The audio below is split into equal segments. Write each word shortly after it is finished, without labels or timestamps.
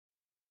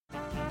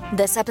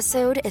This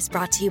episode is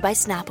brought to you by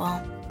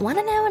Snapple. Want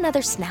to know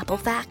another Snapple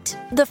fact?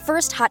 The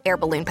first hot air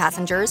balloon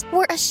passengers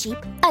were a sheep,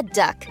 a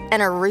duck,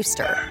 and a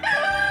rooster.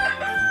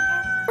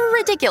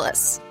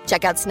 Ridiculous.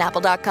 Check out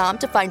Snapple.com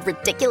to find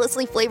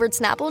ridiculously flavored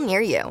Snapple near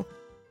you.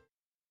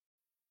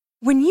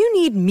 When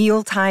you need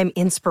mealtime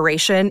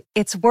inspiration,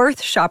 it's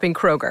worth shopping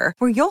Kroger,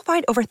 where you'll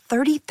find over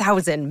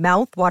 30,000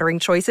 mouth-watering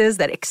choices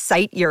that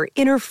excite your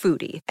inner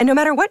foodie. And no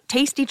matter what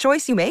tasty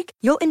choice you make,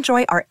 you'll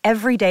enjoy our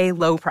everyday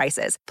low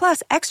prices,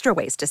 plus extra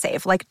ways to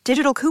save, like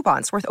digital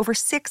coupons worth over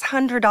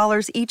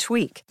 $600 each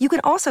week. You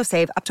can also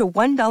save up to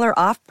 $1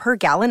 off per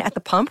gallon at the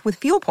pump with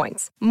fuel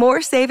points.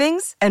 More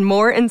savings and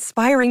more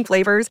inspiring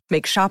flavors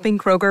make shopping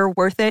Kroger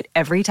worth it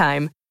every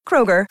time.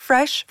 Kroger,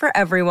 fresh for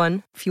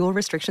everyone. Fuel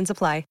restrictions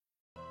apply.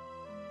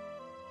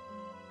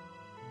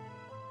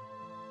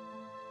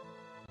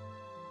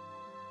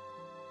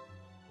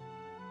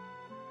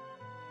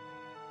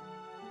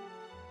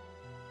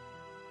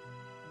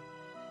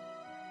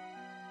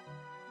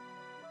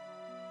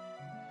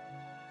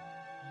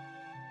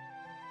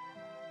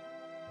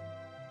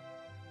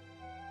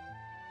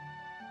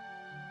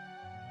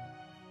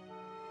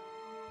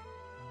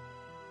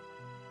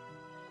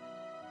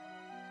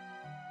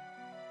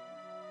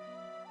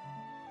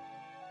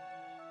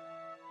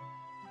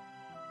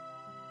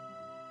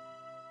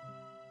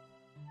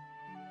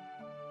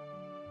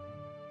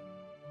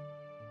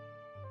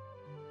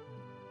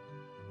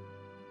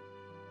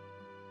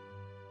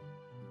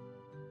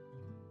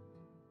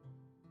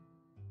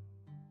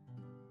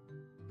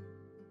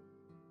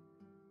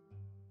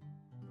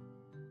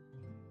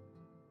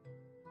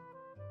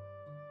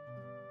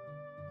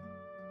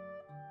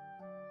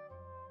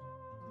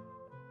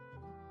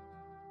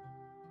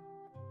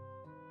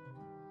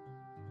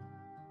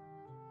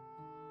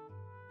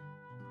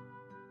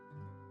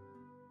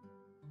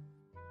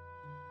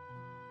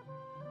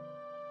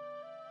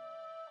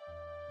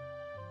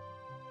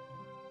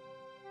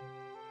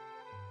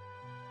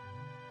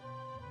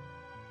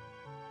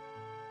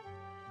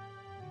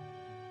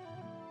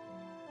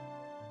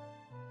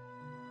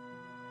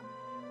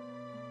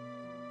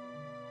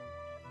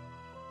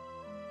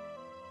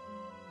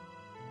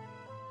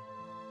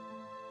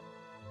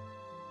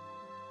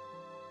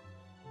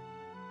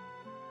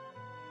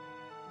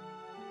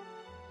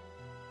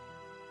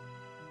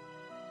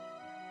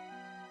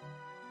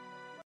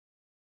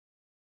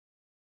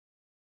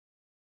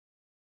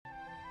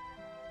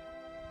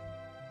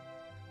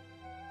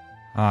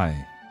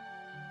 Hi.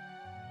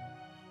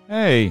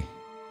 Hey.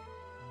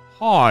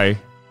 Hi.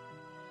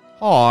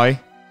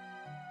 Hi.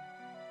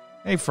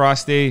 Hey,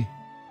 Frosty.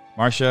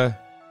 Marsha.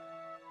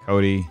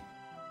 Cody.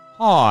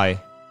 Hi.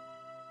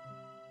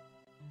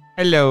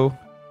 Hello.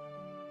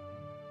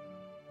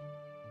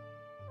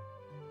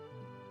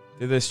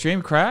 Did the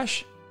stream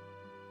crash?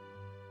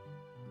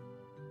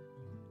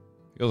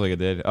 Feels like it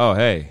did. Oh,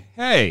 hey.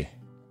 Hey.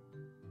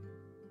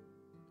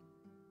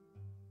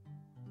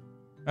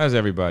 How's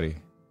everybody?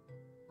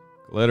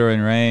 Glitter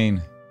and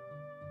rain.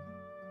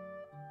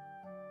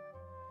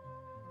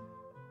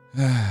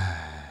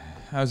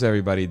 How's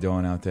everybody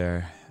doing out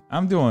there?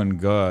 I'm doing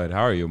good.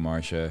 How are you,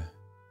 Marsha?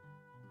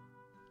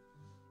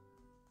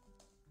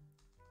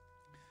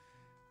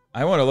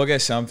 I want to look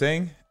at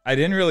something. I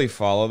didn't really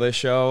follow this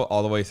show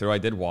all the way through. I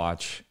did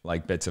watch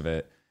like bits of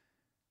it.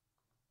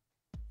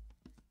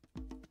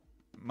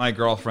 My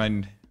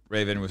girlfriend,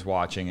 Raven, was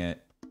watching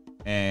it,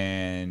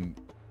 and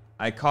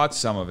I caught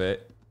some of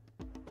it.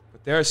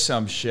 There's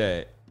some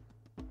shit.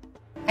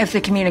 If the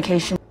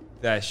communication...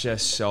 That's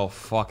just so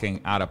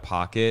fucking out of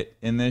pocket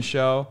in this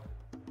show.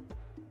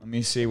 Let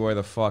me see, where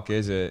the fuck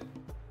is it?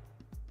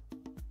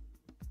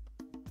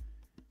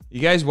 You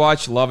guys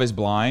watch Love is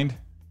Blind?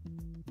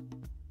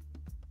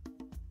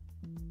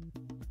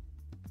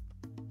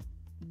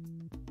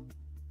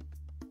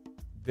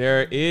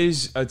 There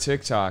is a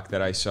TikTok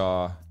that I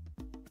saw.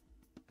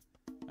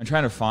 I'm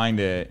trying to find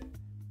it.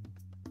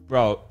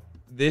 Bro,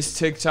 this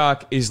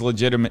TikTok is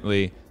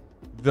legitimately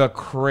the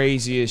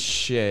craziest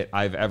shit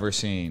I've ever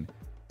seen.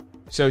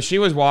 So she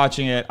was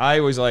watching it. I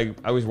was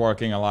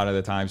working a lot of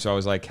the time, so I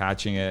was like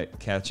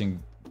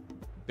catching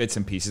bits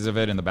and pieces of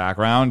it in the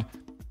background.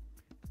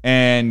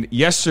 And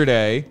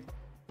yesterday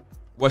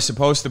was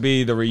supposed to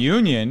be the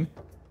reunion,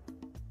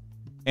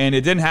 and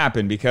it didn't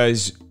happen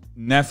because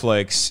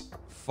Netflix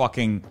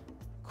fucking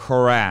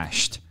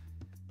crashed.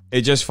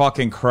 It just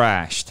fucking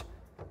crashed.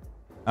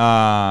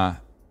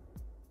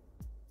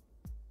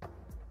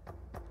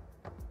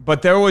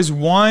 But there was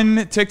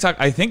one TikTok.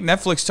 I think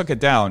Netflix took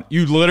it down.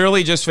 You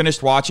literally just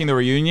finished watching the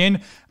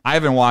reunion. I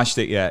haven't watched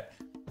it yet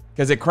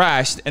because it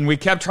crashed, and we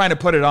kept trying to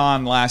put it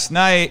on last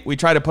night. We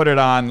tried to put it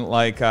on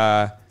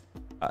but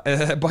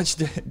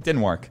it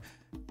didn't work.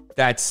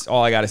 That's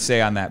all I got to say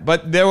on that.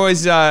 But there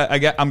was,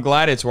 I'm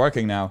glad it's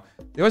working now.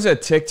 There was a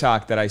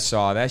TikTok that I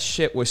saw. That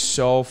shit was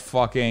so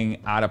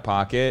fucking out of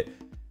pocket.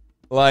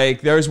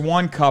 Like, there's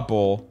one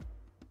couple.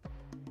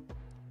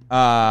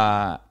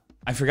 I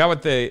forgot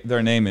what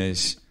their name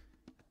is.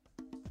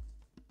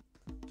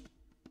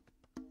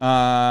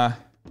 Fuck.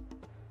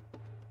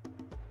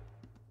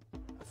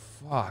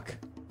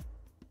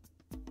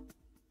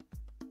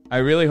 I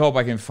really hope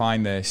I can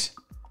find this.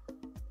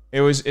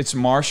 It's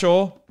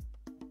Marshall.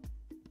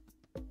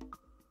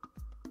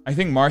 I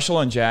think Marshall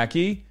and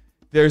Jackie.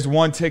 There's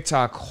one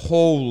TikTok.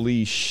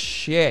 Holy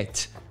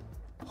shit.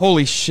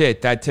 Holy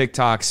shit, that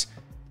TikTok's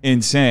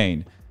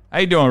insane. How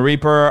you doing,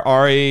 Reaper,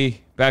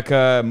 Ari,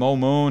 Becca, Mo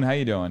Moon? How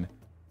you doing?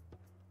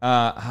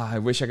 I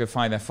wish I could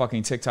find that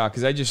fucking TikTok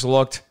because I just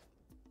looked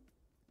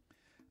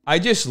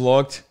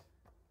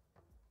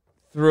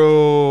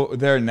through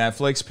their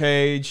Netflix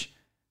page,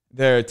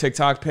 their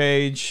TikTok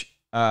page,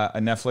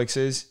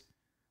 Netflix's,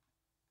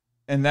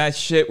 and that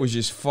shit was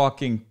just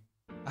fucking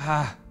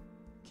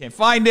can't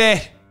find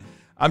it.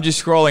 I'm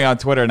just scrolling on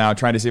Twitter now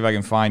trying to see if I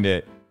can find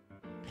it.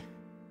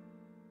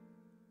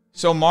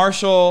 So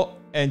Marshall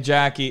and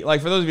Jackie,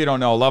 like for those of you who don't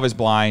know, Love is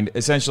Blind.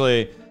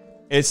 Essentially,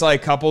 it's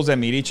like couples that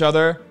meet each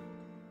other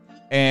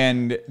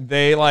and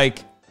they like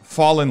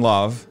fall in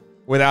love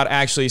without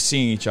actually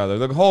seeing each other.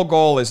 The whole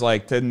goal is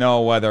like to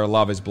know whether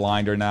love is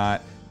blind or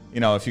not.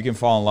 You know, if you can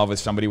fall in love with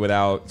somebody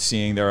without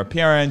seeing their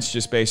appearance,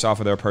 just based off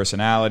of their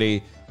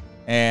personality.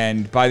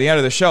 And by the end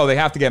of the show, they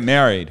have to get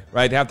married,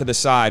 right? They have to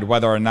decide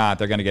whether or not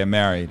they're going to get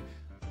married.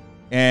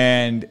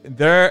 And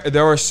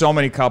there were so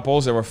many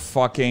couples that were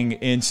fucking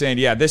insane.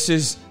 Yeah, this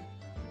is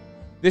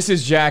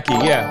Jackie.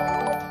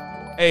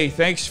 Yeah. Hey,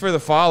 thanks for the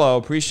follow.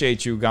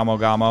 Appreciate you, Gamo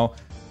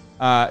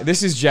Gamo.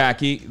 This is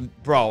Jackie,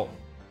 bro.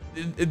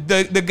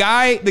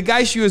 The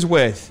guy she was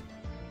with,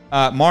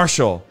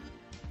 Marshall,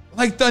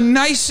 like the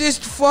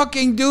nicest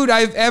fucking dude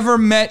I've ever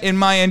met in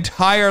my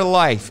entire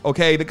life.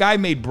 Okay, the guy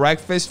made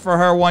breakfast for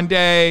her one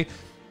day.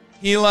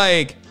 He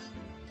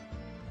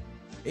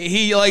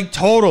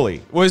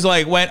totally was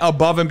like went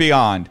above and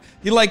beyond.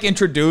 He like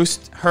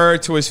introduced her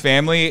to his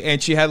family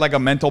and she had like a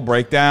mental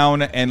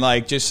breakdown and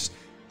like just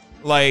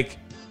like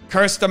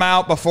cursed him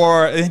out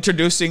before he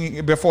introduced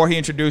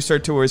her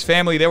to his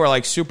family. They were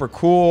like super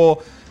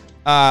cool.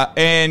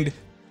 And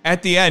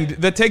at the end,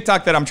 the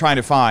TikTok that I'm trying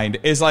to find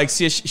is like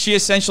she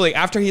essentially,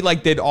 after he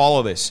like did all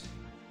of this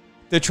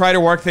to try to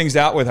work things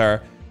out with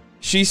her,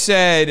 she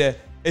said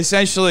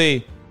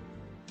essentially,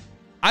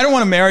 I don't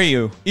want to marry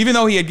you, even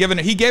though he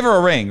gave her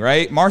a ring,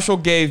 right? Marshall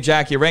gave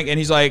Jackie a ring, and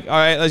he's like, all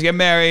right, let's get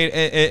married.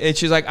 And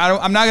she's like,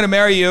 I'm not going to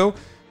marry you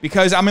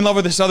because I'm in love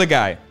with this other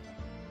guy.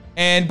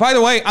 And by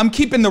the way, I'm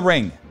keeping the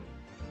ring.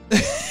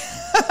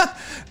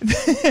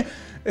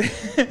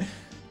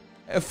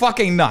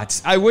 Fucking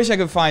nuts. I wish I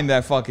could find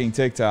that fucking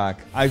TikTok.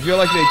 I feel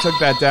like they took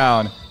that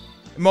down.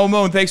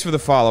 Momo, thanks for the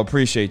follow.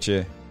 Appreciate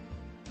you.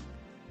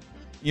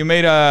 You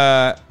made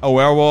a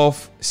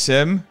werewolf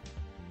sim?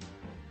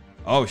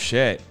 Oh,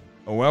 shit.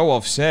 A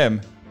werewolf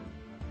sim.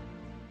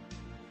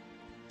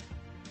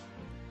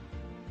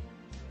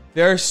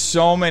 There's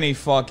so many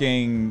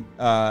fucking...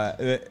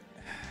 it's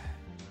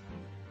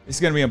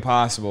going to be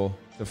impossible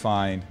to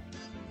find.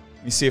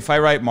 Let me see. If I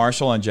write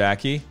Marshall and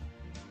Jackie...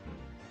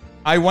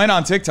 I went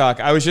on TikTok.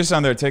 I was just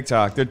on their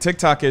TikTok. Their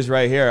TikTok is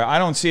right here. I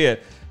don't see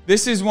it.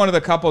 This is one of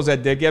the couples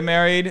that did get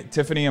married,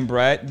 Tiffany and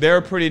Brett. They're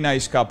a pretty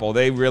nice couple.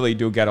 They really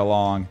do get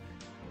along.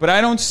 But I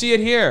don't see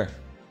it here.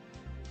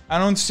 I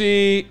don't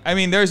see... I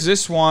mean, there's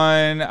this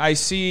one. I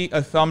see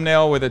a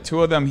thumbnail with the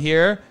two of them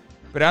here.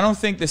 But I don't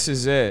think this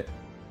is it.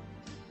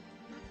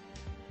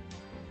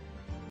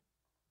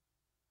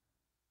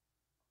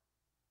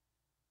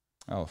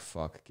 Oh,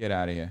 fuck. Get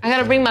out of here. I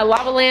gotta bring my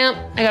lava lamp.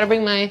 I gotta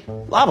bring my...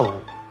 Lava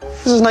lamp?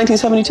 This is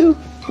 1972.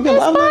 You got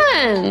lava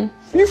lamp?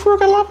 Fun. You for real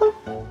got lava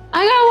lamp?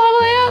 I got a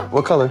lava lamp.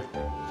 What color?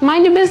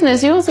 Mind your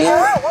business. You'll see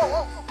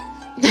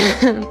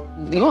it.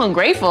 You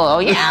ungrateful. Oh,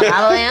 yeah,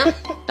 lava lamp.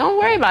 Don't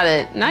worry about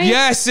it. Nice.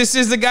 Yes, this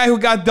is the guy who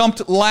got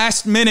dumped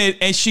last minute,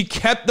 and she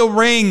kept the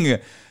ring.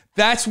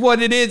 That's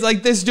what it is.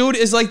 Like, this dude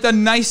is like the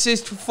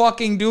nicest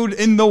fucking dude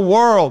in the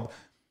world.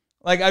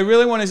 Like, I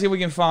really want to see if we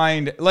can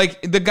find...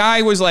 Like, the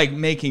guy was, like,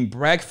 making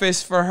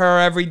breakfast for her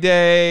every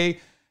day.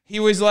 He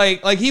was,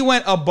 like, he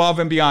went above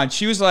and beyond.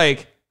 She was,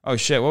 like... Oh,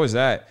 shit, what was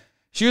that?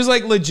 She was,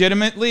 like,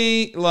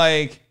 legitimately,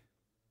 like...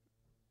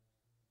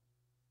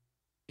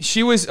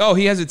 She was... Oh,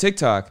 he has a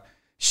TikTok.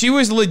 She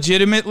was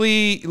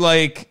legitimately,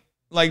 like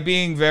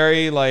being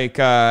very, like,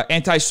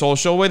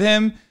 antisocial with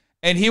him.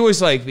 And he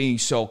was, like, being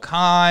so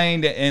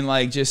kind and,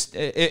 like, just...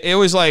 It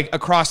was, like,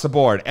 across the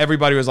board.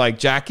 Everybody was like,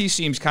 Jackie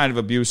seems kind of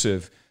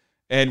abusive.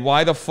 And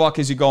why the fuck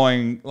is he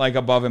going, like,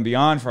 above and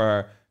beyond for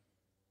her?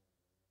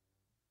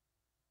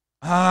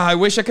 I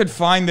wish I could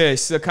find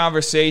this, the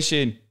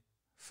conversation.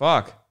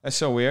 Fuck, that's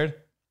so weird.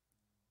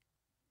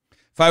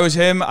 If I was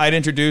him, I'd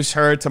introduce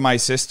her to my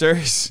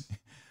sisters.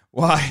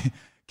 Why?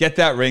 Get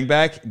that ring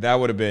back? That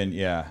would have been,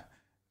 yeah.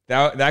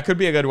 That could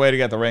be a good way to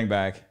get the ring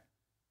back.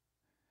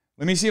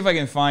 Let me see if I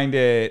can find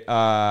it.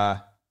 I'm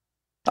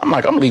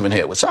leaving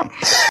here with something.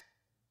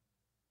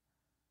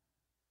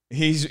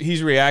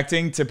 He's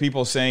reacting to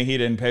people saying he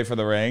didn't pay for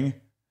the ring.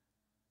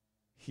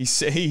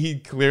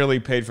 He clearly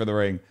paid for the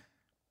ring.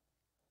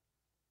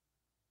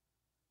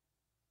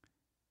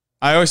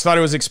 I always thought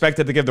it was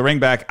expected to give the ring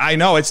back. I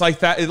know, it's like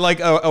that.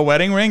 Like a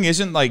wedding ring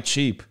isn't like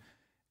cheap.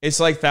 It's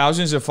like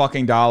thousands of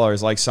fucking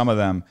dollars, like some of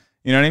them.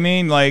 You know what I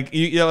mean? Like,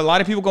 you know, a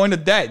lot of people go into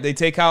debt. They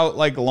take out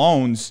like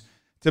loans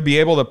to be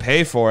able to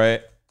pay for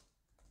it.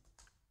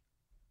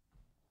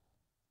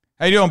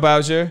 How you doing,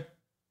 Bowser?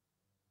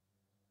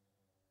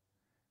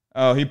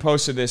 Oh, he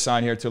posted this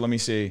on here too. Let me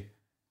see.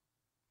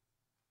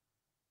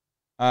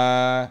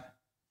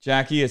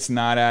 Jackie, it's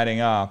not adding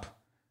up.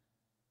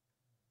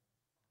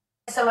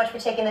 Thanks so much for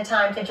taking the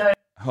time to join.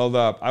 Hold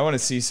up. I want to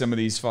see some of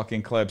these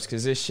fucking clips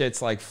because this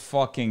shit's like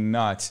fucking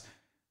nuts.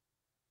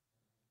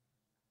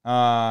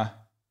 Oh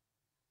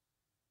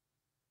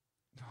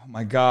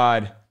my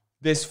God.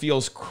 This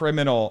feels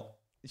criminal.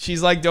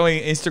 She's like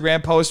doing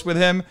Instagram posts with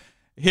him.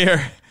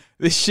 Here,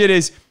 this shit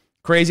is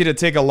crazy to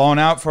take a loan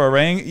out for a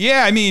ring.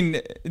 Yeah, I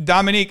mean,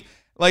 Dominique,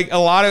 like a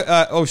lot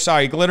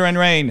of, Glitter and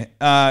Rain,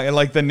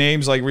 like the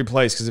name's like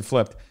replaced because it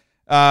flipped.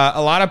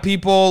 A lot of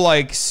people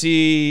like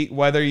see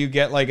whether you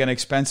get like an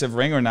expensive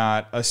ring or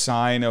not a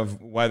sign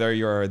of whether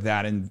you're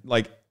that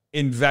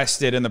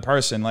invested in the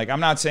person. Like,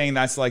 I'm not saying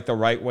that's like the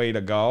right way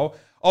to go.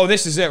 Oh,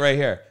 this is it right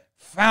here.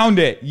 Found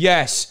it.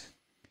 Yes.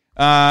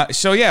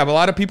 So yeah, a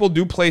lot of people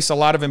do place a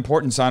lot of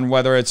importance on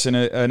whether it's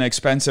an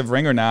expensive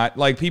ring or not.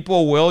 Like,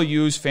 people will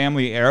use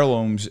family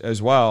heirlooms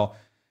as well.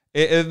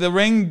 The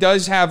ring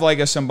does have like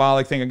a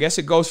symbolic thing. I guess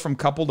it goes from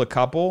couple to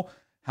couple,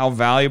 how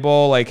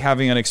valuable like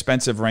having an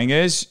expensive ring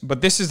is.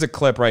 But this is the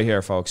clip right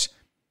here, folks.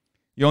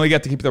 You only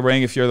get to keep the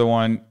ring if you're the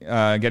one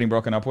getting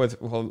broken up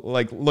with. Well,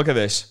 like, look at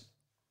this.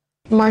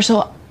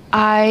 Marshall,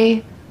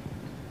 I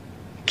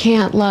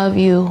can't love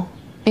you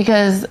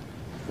because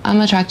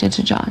I'm attracted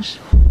to Josh.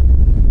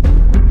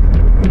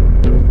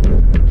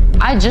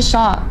 I just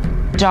saw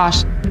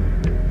Josh,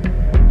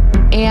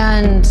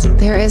 and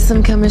there is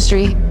some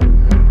chemistry.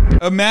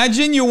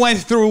 Imagine you went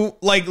through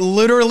like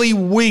literally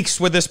weeks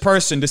with this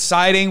person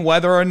deciding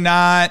whether or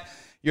not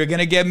you're going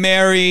to get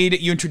married.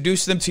 You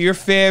introduce them to your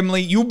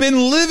family. You've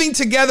been living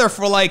together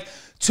for like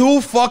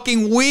 2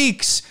 fucking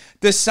weeks,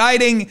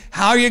 deciding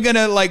how you're going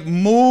to like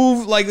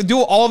move, like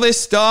do all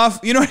this stuff.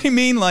 You know what I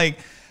mean? Like,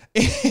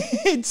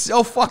 it's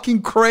so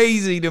fucking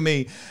crazy to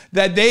me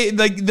that they,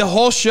 like, the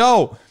whole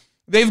show,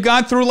 they've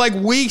gone through like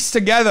weeks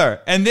together,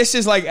 and this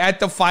is like at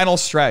the final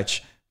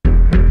stretch.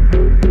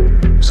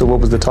 So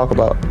what was the talk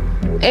about?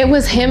 It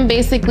was him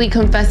basically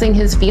confessing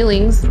his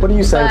feelings. What are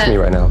you saying to me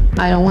right now?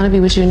 I don't want to be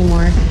with you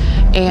anymore,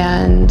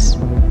 and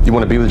You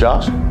want to be with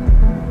Josh?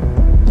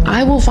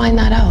 I will find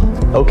that out.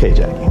 Okay,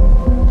 Jackie.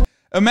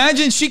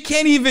 Imagine she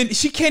can't even,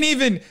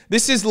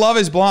 this is Love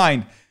is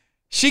Blind.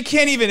 She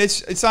can't even,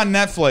 it's on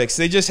Netflix.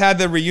 They just had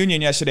the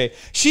reunion yesterday.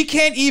 She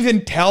can't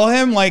even tell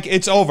him like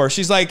it's over.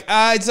 She's like,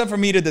 it's up for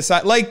me to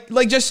decide. Like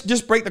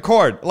just break the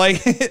cord.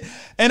 Like,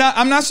 and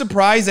I'm not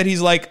surprised that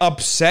he's like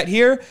upset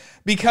here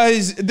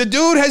because the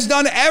dude has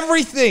done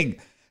everything.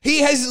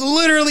 He has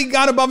literally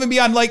gone above and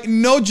beyond. Like,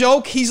 no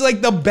joke. He's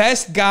like the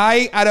best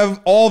guy out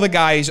of all the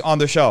guys on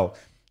the show.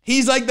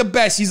 He's like the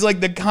best. He's like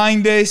the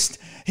kindest.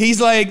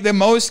 He's like the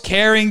most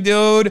caring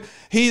dude.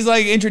 He's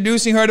like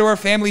introducing her to her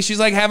family. She's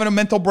like having a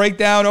mental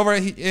breakdown over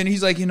it. And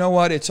he's like, you know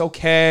what? It's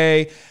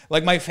okay.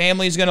 Like, my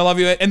family's going to love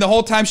you. And the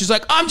whole time she's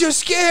like, I'm just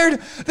scared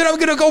that I'm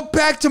going to go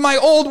back to my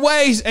old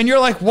ways. And you're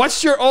like,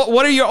 what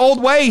are your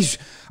old ways?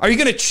 Are you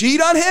going to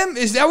cheat on him?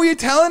 Is that what you're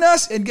telling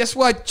us? And guess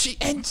what? She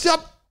ends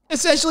up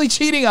essentially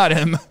cheating on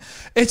him.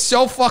 It's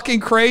so fucking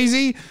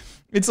crazy.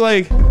 It's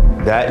like,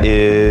 That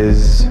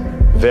is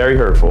very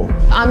hurtful.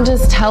 I'm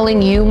just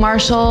telling you,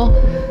 Marshall,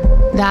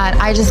 that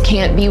I just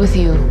can't be with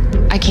you.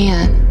 I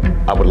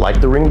can't. I would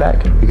like the ring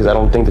back because I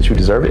don't think that you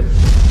deserve it.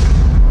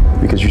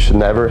 Because you should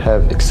never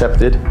have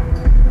accepted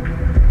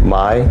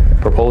my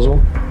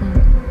proposal.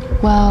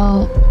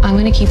 Well, I'm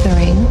gonna keep the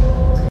ring.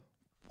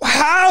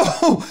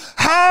 How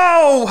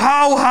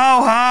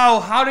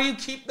do you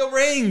keep the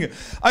ring?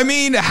 I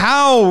mean,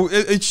 how?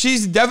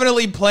 She's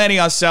definitely planning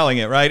on selling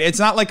it, right? It's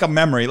not like a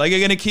memory. Like, you're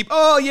going to keep,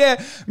 oh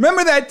yeah,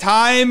 remember that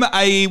time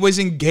I was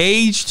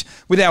engaged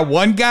with that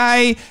one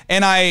guy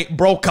and I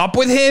broke up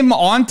with him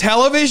on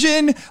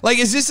television? Like,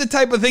 is this the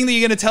type of thing that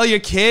you're going to tell your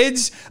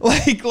kids?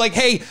 Like,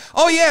 hey,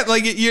 oh yeah,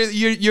 like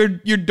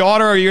your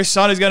daughter or your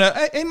son is going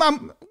to, hey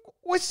mom,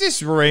 what's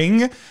this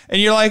ring?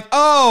 And you're like,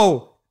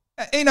 oh,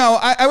 you know,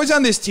 I was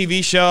on this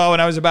TV show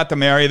and I was about to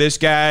marry this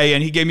guy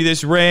and he gave me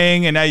this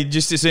ring and I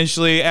just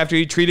essentially, after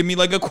he treated me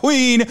like a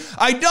queen,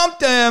 I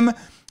dumped him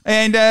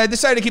and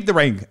decided to keep the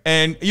ring.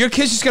 And your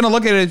kid's just going to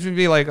look at it and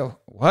be like, oh,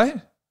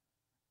 what?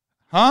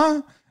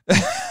 Huh?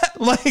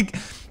 Like,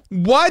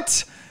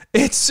 what?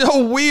 It's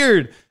so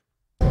weird.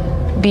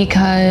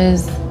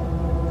 Because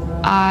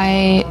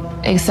I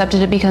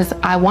accepted it because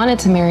I wanted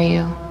to marry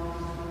you.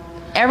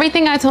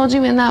 Everything I told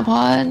you in that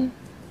pod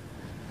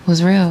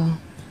was real.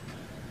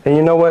 And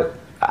you know what?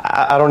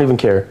 I don't even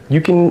care.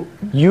 You can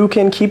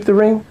keep the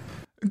ring.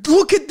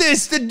 Look at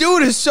this. The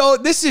dude is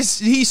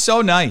he's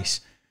so nice.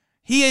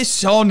 He is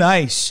so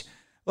nice.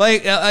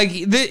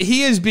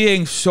 He is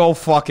being so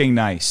fucking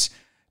nice.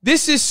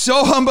 This is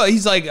so humble.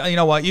 He's like, you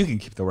know what? You can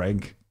keep the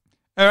ring.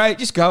 All right,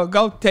 just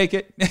go take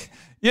it.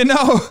 You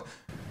know?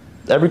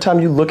 Every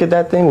time you look at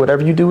that thing,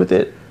 whatever you do with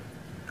it,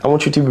 I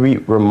want you to be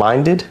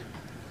reminded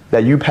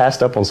that you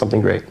passed up on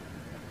something great.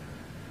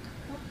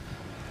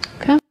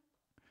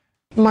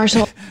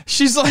 Marshall.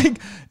 she's like,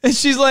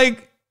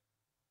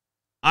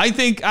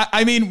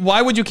 I mean,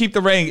 why would you keep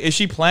the ring? Is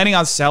she planning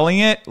on selling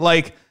it?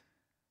 Like,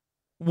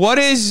 what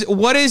is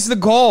the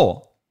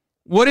goal?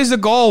 What is the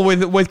goal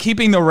with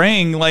keeping the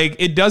ring? Like,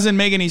 it doesn't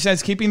make any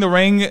sense. Keeping the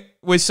ring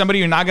with somebody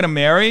you're not going to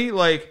marry?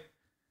 Like,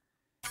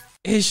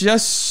 it's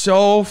just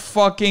so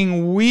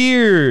fucking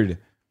weird.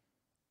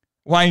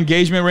 Why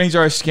engagement rings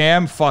are a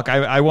scam? Fuck,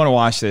 I want to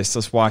watch this.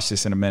 Let's watch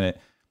this in a minute.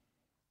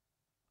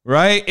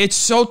 Right? It's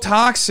so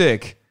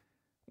toxic.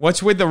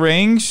 What's with the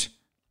rings?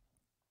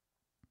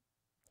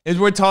 Is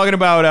we're talking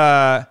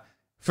about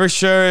for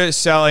sure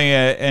selling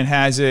it and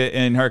has it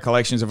in her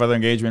collections of other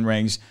engagement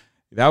rings.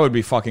 That would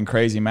be fucking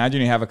crazy.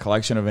 Imagine you have a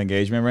collection of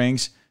engagement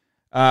rings.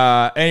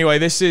 Anyway,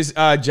 this is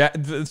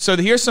so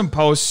here's some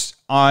posts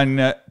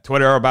on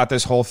Twitter about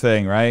this whole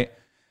thing, right?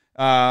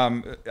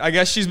 I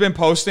guess she's been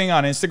posting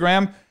on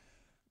Instagram.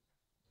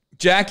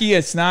 Jackie,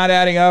 it's not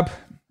adding up.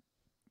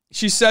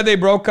 She said they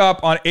broke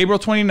up on April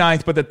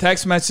 29th, but the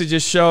text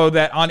messages show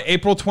that on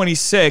April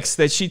 26th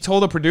that she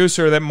told the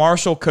producer that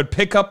Marshall could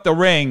pick up the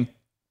ring,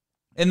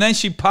 and then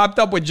she popped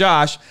up with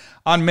Josh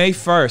on May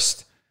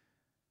 1st.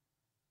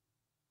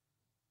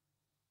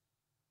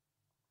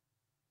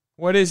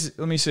 Let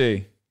me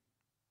see.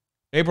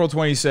 April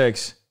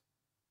 26th.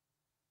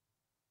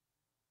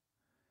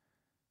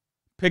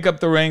 Pick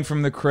up the ring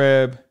from the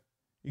crib.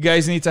 You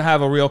guys need to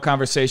have a real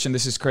conversation.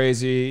 This is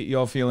crazy.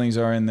 Your feelings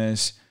are in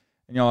this.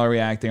 And y'all are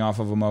reacting off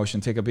of emotion.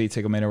 Take a beat,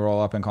 take a minute,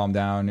 roll up and calm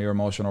down. You're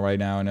emotional right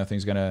now and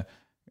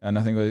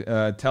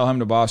tell him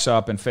to boss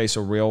up and face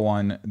a real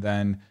one.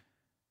 Then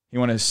you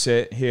want to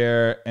sit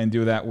here and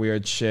do that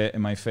weird shit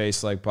in my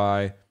face like,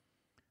 bye.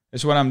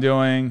 This is what I'm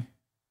doing.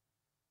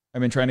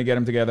 I've been trying to get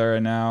them together,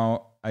 and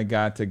now I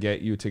got to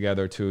get you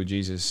together too.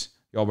 Jesus,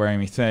 y'all wearing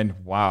me thin.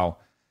 Wow.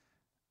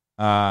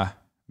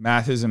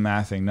 Math isn't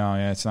mathing. No,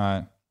 yeah, it's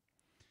not.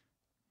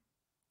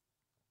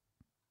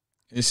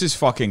 This is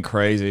fucking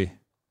crazy.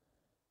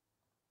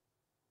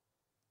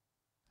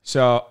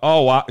 So,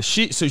 oh wow,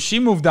 she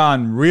moved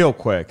on real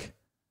quick.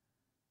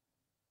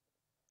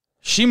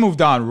 So she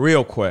moved on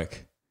real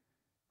quick.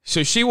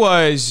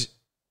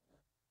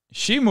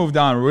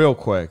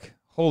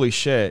 Holy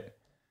shit.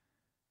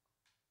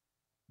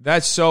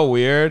 That's so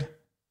weird.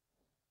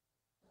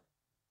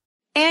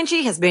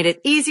 Angie has made it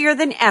easier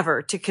than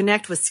ever to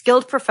connect with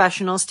skilled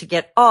professionals to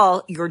get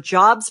all your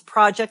jobs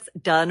projects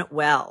done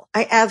well.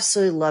 I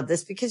absolutely love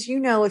this because,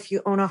 if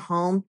you own a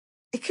home,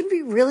 it can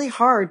be really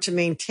hard to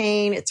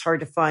maintain. It's hard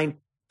to find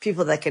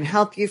people that can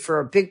help you for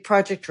a big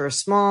project or a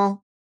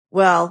small.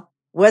 Well,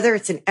 whether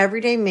it's in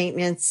everyday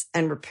maintenance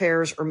and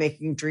repairs or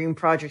making dream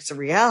projects a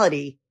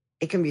reality,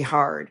 it can be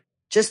hard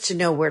just to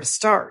know where to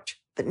start.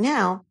 But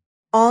now,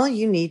 all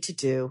you need to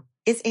do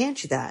is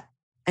Angie that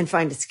and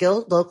find a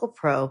skilled local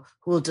pro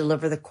who will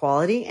deliver the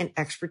quality and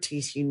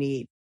expertise you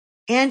need.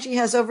 Angie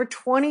has over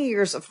 20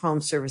 years of home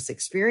service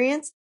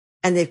experience,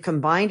 and they've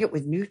combined it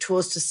with new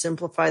tools to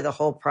simplify the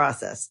whole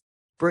process.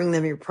 Bring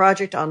them your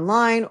project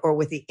online or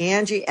with the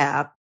Angie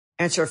app,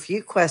 answer a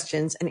few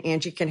questions, and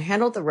Angie can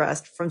handle the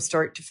rest from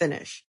start to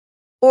finish.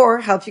 Or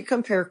help you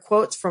compare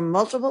quotes from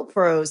multiple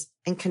pros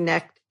and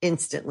connect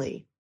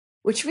instantly,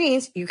 which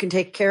means you can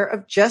take care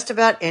of just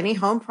about any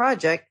home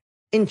project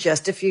in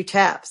just a few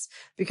taps.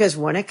 Because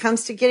when it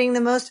comes to getting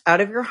the most out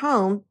of your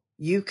home,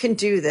 you can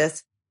do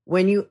this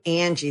when you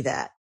Angie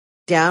that.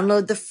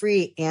 Download the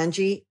free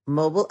Angie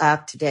mobile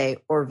app today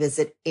or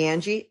visit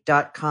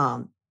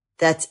Angie.com.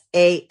 That's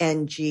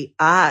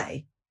ANGI.com.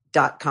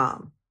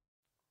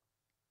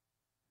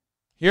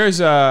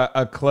 Here's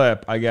a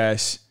clip, I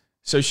guess.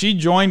 So she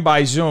joined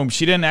by Zoom.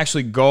 She didn't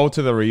actually go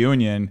to the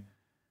reunion.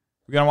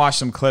 We're going to watch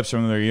some clips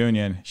from the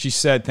reunion. She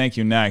said, thank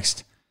you,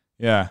 next.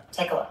 Yeah.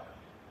 Take a look.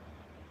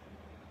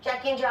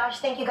 Jackie and Josh,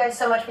 thank you guys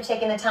so much for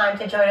taking the time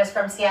to join us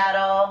from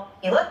Seattle.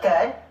 You look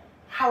good.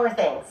 How are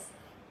things?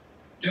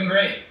 Doing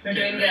great. We're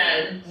doing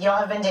good. Y'all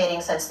have been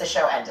dating since the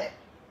show ended.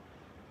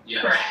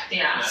 Yes. Correct,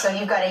 yeah. So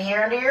you've got a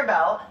year under your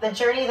belt. The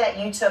journey that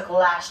you took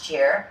last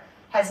year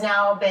has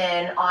now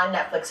been on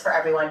Netflix for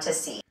everyone to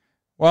see.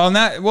 Well,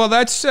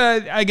 that's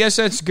I guess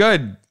that's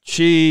good.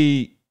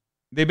 They've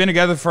been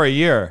together for a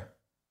year.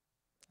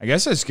 I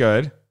guess that's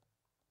good.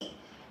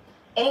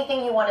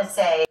 Anything you want to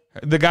say?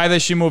 The guy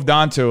that she moved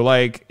on to,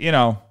 I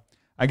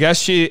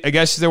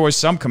guess there was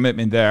some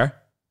commitment there.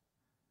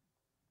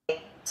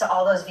 To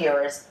all those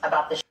viewers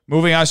about the show.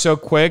 Moving on so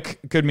quick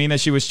could mean that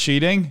she was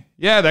cheating.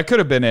 Yeah, that could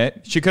have been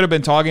it. She could have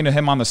been talking to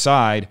him on the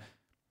side.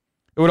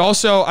 It would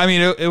also,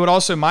 it would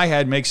also in my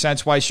head make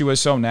sense why she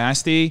was so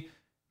nasty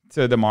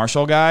to the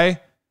Marshall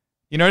guy.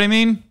 You know what I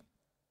mean?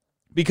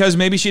 Because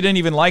maybe she didn't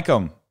even like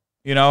him.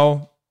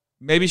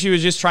 Maybe she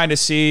was just trying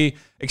to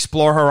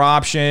explore her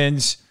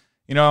options.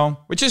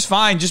 Which is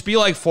fine. Just be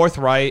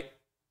forthright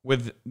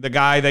with the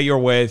guy that you're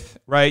with,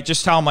 right?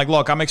 Just tell him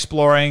look, I'm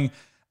exploring.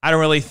 I don't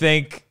really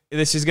think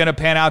this is going to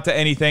pan out to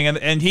anything.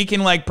 And he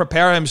can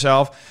prepare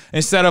himself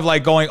instead of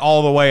going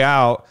all the way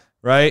out,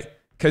 right?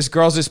 Because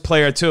girls is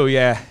player too.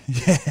 Yeah.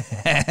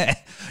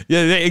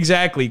 Yeah,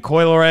 exactly.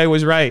 Coil Ray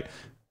was right.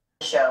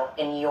 Show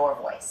in your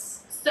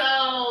voice.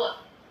 So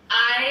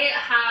I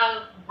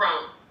have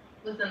grown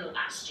within the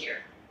last year.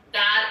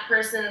 That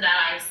person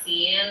that I've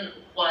seen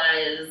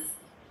was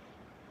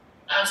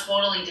a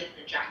totally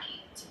different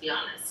Jackie, to be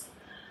honest.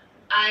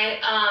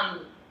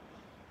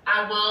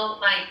 I will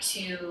like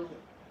to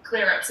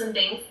clear up some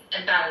things,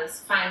 if that is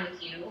fine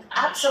with you.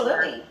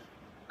 Absolutely.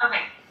 Sure.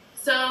 Okay,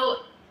 so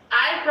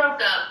I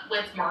broke up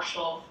with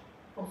Marshall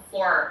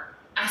before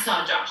I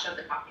saw Josh at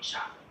the coffee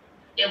shop.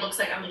 It looks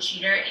like I'm a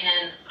cheater,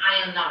 and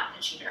I am not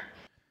a cheater.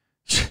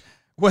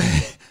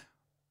 Wait.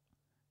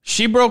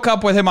 She broke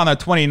up with him on the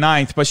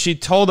 29th, but she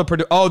told the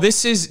producer, oh,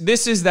 this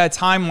is that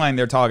timeline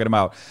they're talking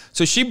about.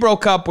 So she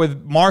broke up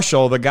with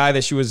Marshall, the guy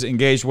that she was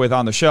engaged with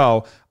on the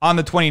show, on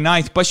the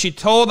 29th, but she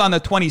told on the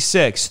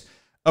 26th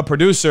a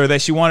producer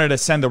that she wanted to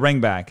send the ring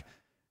back.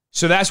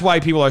 So that's why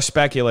people are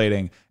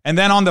speculating. And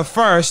then on the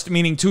 1st,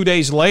 meaning 2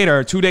 days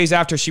later, 2 days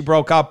after she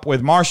broke up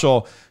with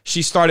Marshall,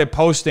 she started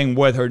posting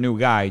with her new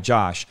guy,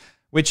 Josh,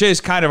 which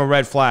is kind of a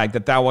red flag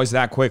that was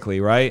that quickly,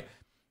 right?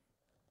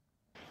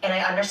 And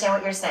I understand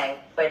what you're saying,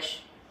 which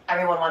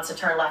everyone wants to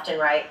turn left and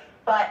right.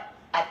 But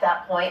at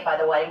that point, by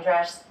the wedding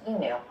dress, you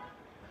knew.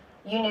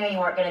 You knew you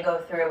weren't going to go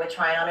through with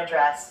trying on a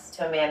dress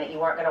to a man that you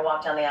weren't going to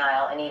walk down the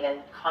aisle and even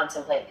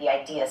contemplate the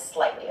idea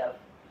slightly of,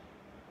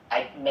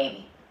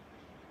 maybe.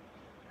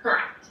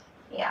 Correct.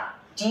 Yeah.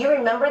 Do you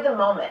remember the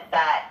moment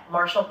that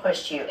Marshall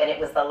pushed you and it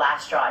was the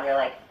last straw and you're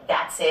like,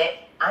 that's it,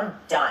 I'm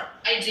done?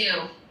 I do.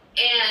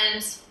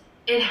 And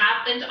it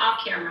happened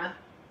off camera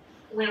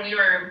when we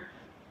were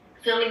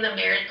filming the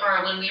marriage,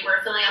 or when we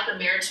were filling out the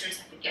marriage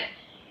certificate.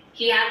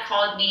 He had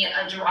called me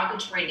a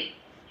derogatory name,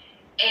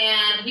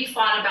 and we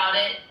fought about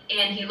it,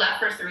 and he left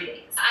for 3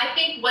 days. I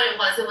think what it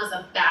was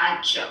a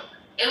bad joke.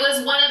 It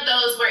was one of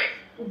those where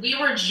we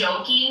were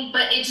joking,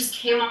 but it just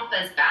came off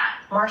as bad.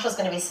 Marshall's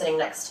going to be sitting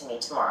next to me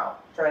tomorrow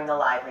during the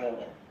live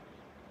reunion.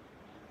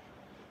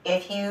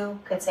 If you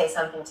could say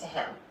something to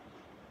him,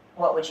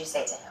 what would you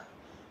say to him?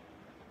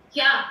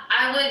 Yeah,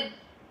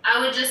 I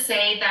would just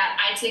say that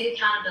I take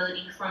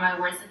accountability for my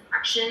words and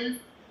actions,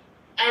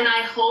 and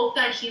I hope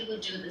that he would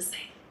do the same.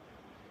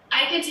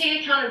 I can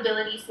take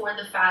accountability for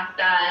the fact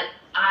that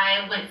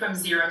I went from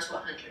 0 to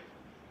 100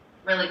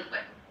 really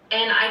quick.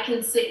 And I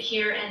can sit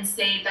here and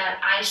say that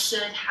I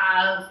should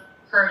have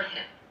heard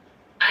him.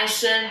 I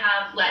should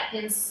have let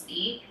him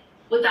speak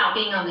without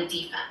being on the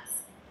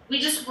defense. We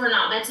just were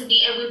not meant to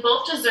be, and we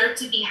both deserve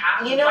to be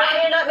happy. You know why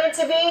you're not meant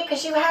to be?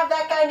 Because you have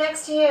that guy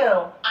next to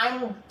you.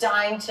 I'm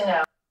dying to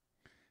know.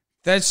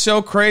 That's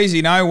so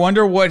crazy. Now I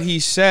wonder what he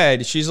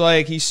said. She's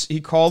like,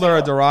 he called her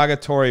a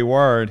derogatory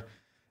word.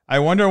 I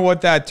wonder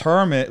what that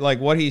term is,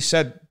 like what he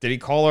said. Did he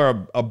call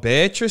her a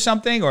bitch or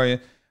something? Or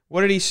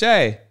what did he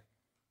say?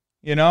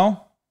 You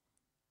know?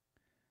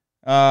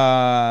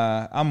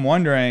 I'm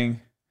wondering.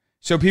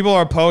 So people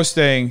are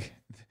posting.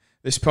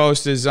 This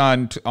post is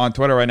on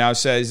Twitter right now. It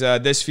says,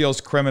 this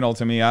feels criminal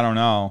to me. I don't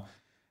know.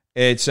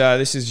 It's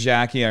this is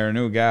Jackie, our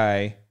new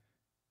guy.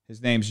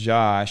 His name's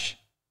Josh.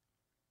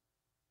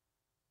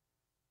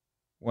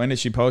 When did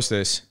she post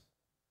this?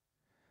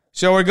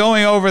 So we're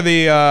going over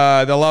the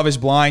Love is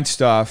Blind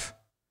stuff.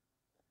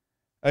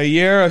 A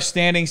year of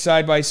standing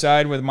side by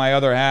side with my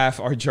other half.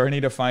 Our journey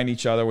to find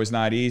each other was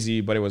not easy,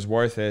 but it was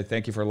worth it.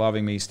 Thank you for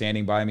loving me,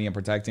 standing by me, and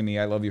protecting me.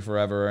 I love you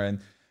forever. And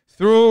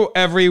through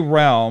every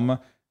realm,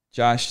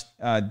 Josh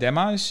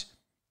Demas,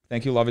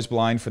 thank you, Love is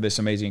Blind, for this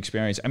amazing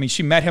experience. I mean,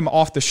 she met him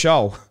off the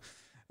show.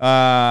 You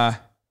know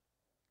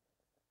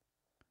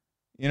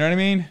what I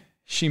mean?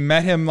 She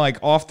met him like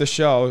off the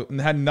show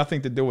and had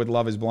nothing to do with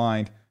Love is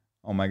Blind.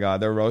 Oh my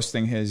God, they're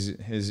roasting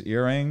his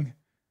earring.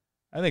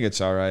 I think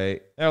it's all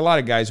right. There are a lot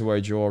of guys who wear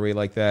jewelry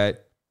like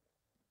that.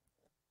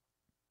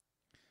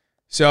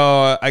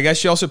 So I guess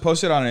she also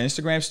posted on an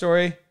Instagram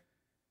story.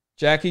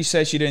 Jackie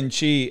says she didn't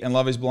cheat and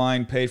Love is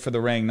Blind paid for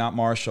the ring, not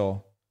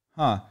Marshall.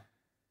 Huh.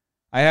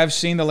 I have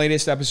seen the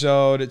latest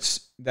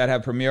episodes that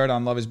have premiered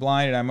on Love is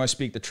Blind, and I must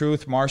speak the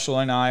truth. Marshall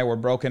and I were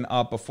broken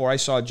up before I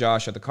saw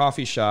Josh at the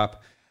coffee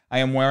shop. I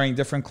am wearing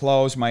different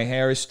clothes. My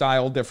hair is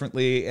styled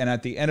differently. And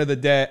at the end of the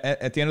day,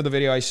 at the end of the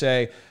video, I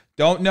say,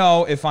 don't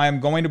know if I am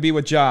going to be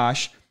with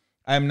Josh.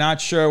 I am not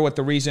sure what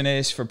the reason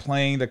is for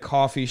playing the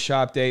coffee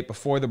shop date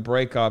before the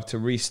breakup. To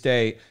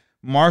restate,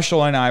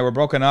 Marshall and I were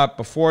broken up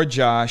before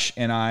Josh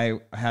and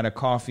I had a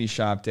coffee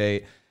shop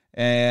date.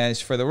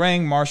 As for the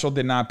ring, Marshall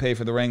did not pay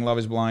for the ring. Love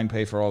is Blind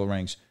paid for all the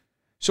rings.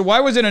 So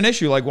why was it an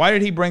issue? Like, why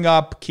did he bring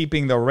up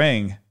keeping the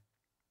ring?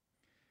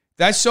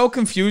 That's so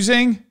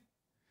confusing.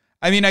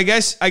 I mean, I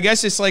guess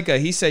it's like a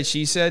he said,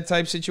 she said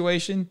type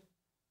situation.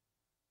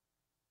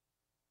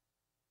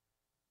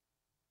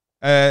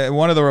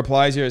 One of the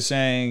replies here is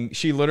saying,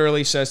 she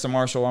literally says to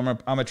Marshall,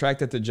 I'm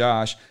attracted to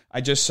Josh.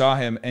 I just saw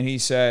him. And he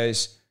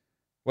says,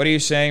 what are you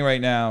saying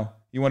right now?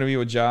 You want to be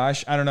with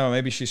Josh? I don't know.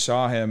 Maybe she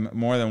saw him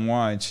more than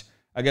once.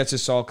 I guess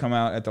this all come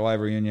out at the live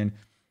reunion.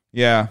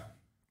 Yeah.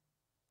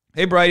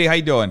 Hey, Bridie, how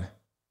you doing?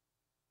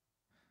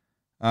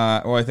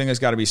 Well, I think there's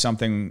got to be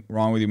something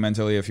wrong with you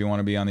mentally if you want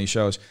to be on these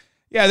shows.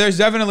 Yeah, there's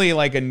definitely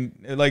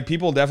like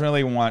people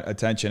definitely want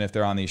attention if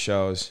they're on these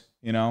shows,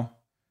 you know?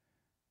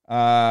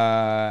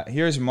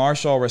 Here's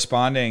Marshall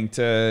responding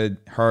to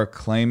her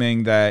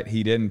claiming that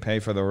he didn't pay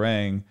for the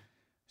ring.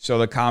 So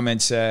the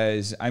comment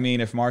says, I mean,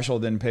 if Marshall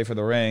didn't pay for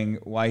the ring,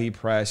 why he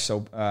pressed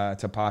so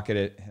to pocket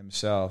it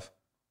himself?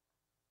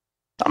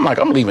 I'm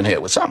leaving here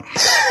with something.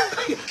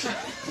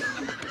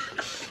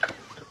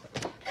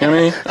 You know what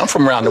I mean? I'm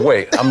from around the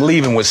way. I'm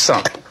leaving with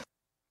something.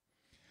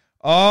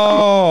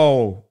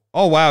 Oh,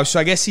 wow. So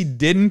I guess he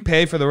didn't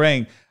pay for the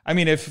ring. I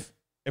mean, if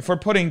we're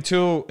putting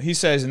two, he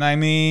says, and I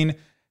mean,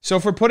 so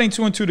if we're putting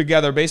two and two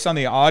together based on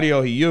the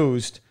audio he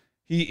used,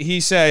 he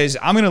says,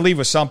 I'm going to leave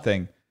with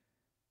something.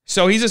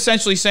 So he's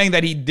essentially saying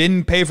that he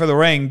didn't pay for the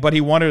ring, but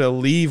he wanted to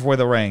leave with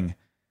a ring.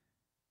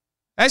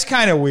 That's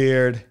kind of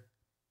weird.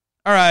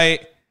 All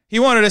right. He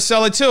wanted to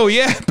sell it too.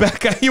 Yeah,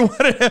 Becca,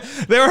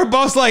 they were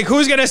both like,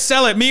 who's going to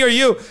sell it, me or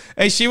you?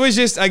 And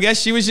I guess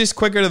she was just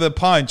quicker to the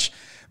punch.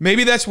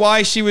 Maybe that's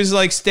why she was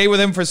like, stay with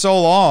him for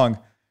so long.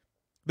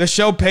 The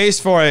show pays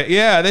for it.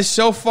 Yeah, this is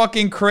so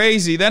fucking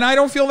crazy. Then I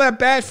don't feel that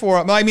bad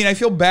for him. I mean, I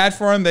feel bad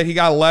for him that he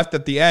got left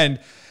at the end,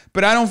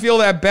 but I don't feel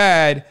that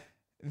bad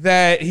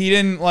that he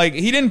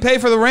didn't pay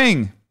for the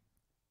ring.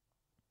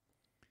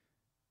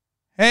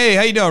 Hey,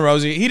 how you doing,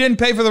 Rosie? He didn't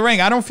pay for the ring.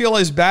 I don't feel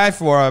as bad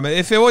for him.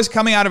 If it was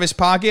coming out of his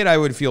pocket, I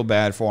would feel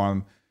bad for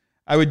him.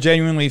 I would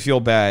genuinely feel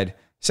bad.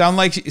 Sounds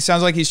like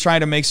he's trying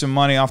to make some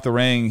money off the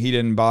ring. He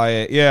didn't buy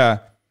it. Yeah.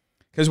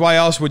 Because why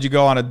else would you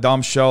go on a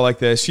dumb show like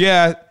this?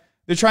 Yeah,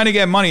 they're trying to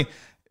get money.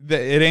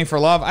 It ain't for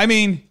love. I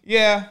mean,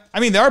 yeah. I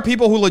mean, there are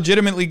people who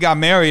legitimately got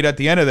married at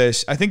the end of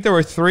this. I think there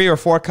were 3 or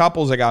 4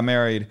 couples that got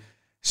married.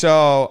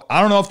 So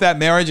I don't know if that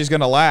marriage is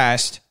going to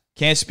last.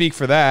 Can't speak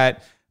for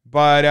that.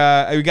 But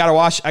I gotta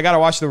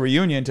watch the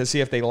reunion to see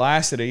if they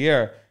lasted a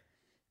year.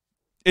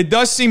 It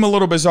does seem a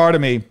little bizarre to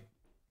me.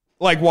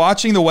 Like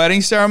watching the wedding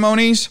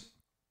ceremonies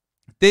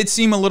did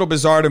seem a little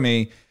bizarre to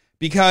me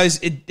because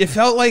it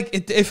felt like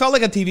a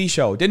TV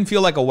show. It didn't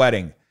feel like a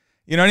wedding.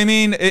 You know what I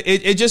mean?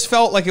 It just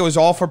felt like it was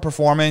all for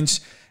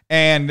performance.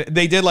 And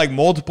they did like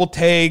multiple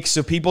takes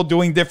of people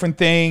doing different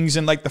things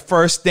and like the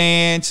first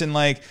dance and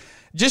like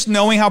just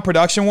knowing how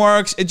production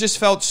works, it just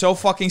felt so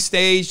fucking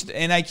staged.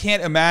 And I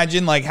can't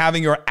imagine like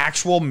having your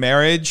actual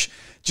marriage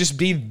just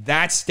be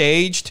that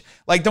staged.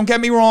 Like, don't get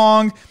me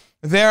wrong.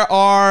 There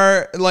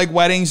are like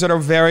weddings that are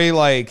very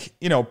like,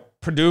 you know,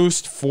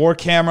 produced for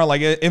camera, like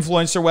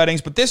influencer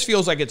weddings. But this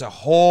feels like it's a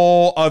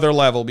whole other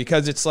level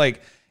because it's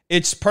like,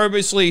 it's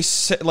purposely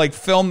like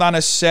filmed on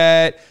a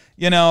set,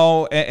 you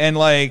know, and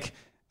like,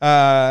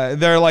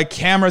 there are like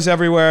cameras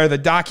everywhere. They're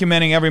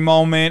documenting every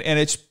moment, and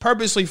it's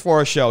purposely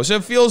for a show. So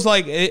it feels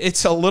like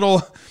it's a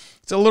little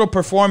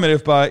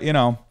performative. But you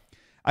know,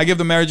 I give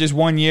the marriages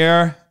 1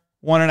 year,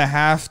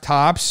 1.5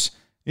 tops.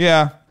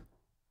 Yeah,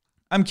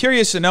 I'm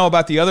curious to know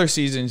about the other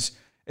seasons.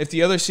 If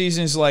the other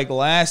seasons like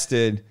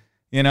lasted,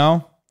 you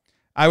know,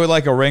 I would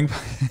like a ring.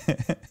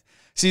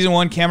 Season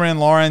 1, Cameron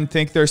and Lauren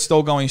think they're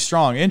still going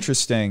strong.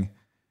 Interesting.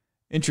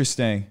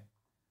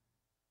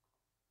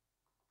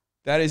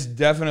 That is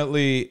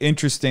definitely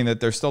interesting that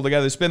they're still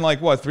together. It's been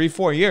like, what,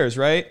 3-4 years,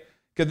 right?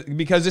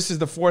 Because this is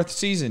the 4th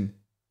season.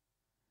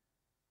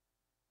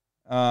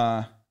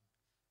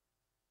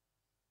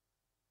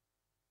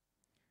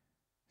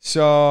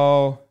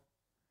 So,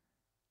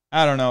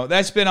 I don't know.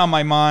 That's been on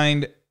my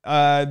mind.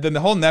 The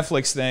whole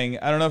Netflix thing,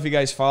 I don't know if you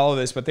guys follow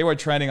this, but they were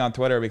trending on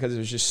Twitter because it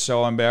was just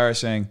so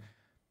embarrassing.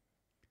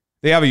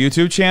 They have a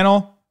YouTube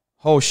channel?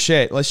 Oh,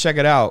 shit. Let's check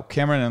it out.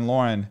 Cameron and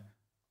Lauren.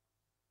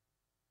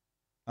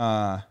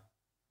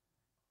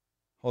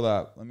 Hold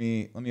up. Let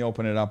me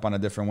open it up on a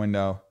different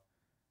window.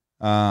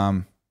 When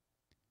am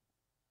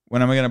I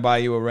going to buy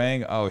you a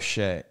ring? Oh,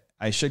 shit.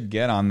 I should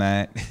get on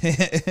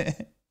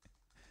that.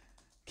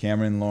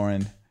 Cameron,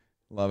 Lauren,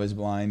 Love is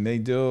Blind. They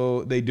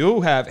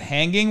do have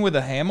Hanging with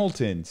the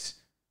Hamiltons.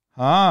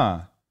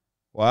 Huh.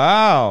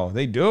 Wow.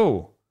 They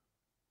do.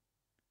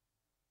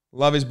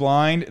 Love is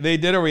Blind. They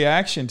did a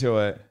reaction to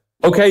it.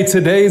 Okay,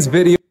 today's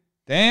video.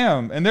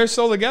 Damn. And they're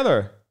still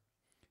together.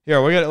 Here,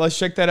 let's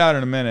check that out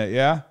in a minute.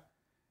 Yeah.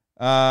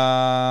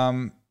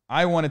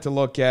 I wanted to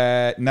look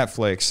at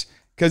Netflix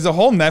because the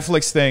whole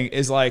Netflix thing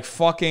is like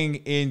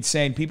fucking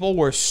insane. People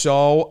were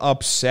so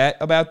upset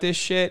about this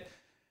shit.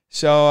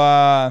 So,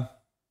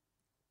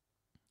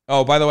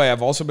 oh, by the way,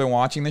 I've also been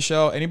watching the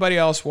show. Anybody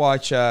else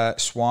watch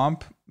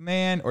Swamp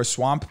Man or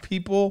Swamp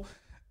People?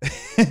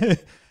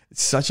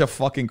 It's such a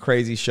fucking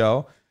crazy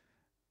show.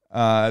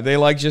 They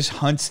like just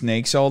hunt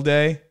snakes all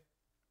day.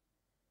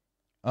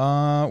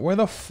 Where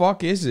the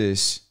fuck is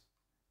this?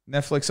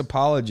 Netflix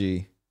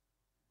apology.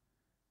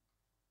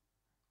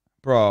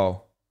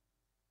 Bro,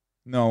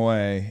 no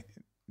way.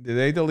 Did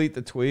they delete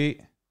the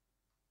tweet?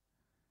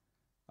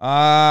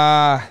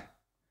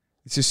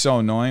 It's just so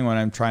annoying when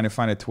I'm trying to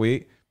find a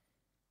tweet.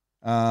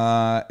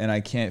 And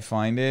I can't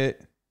find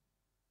it.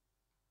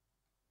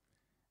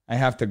 I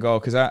have to go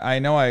because I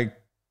know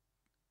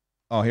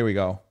oh, here we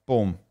go.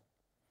 Boom.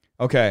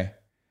 Okay.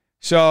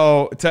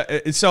 So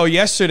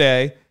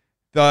yesterday,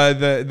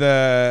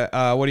 the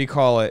what do you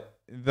call it?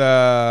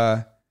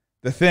 The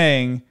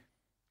thing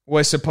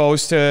was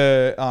supposed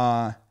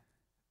to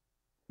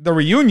the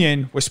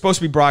reunion was supposed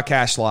to be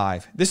broadcast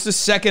live. This is the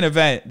second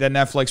event that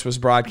Netflix was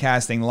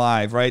broadcasting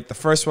live, right? The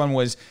first one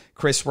was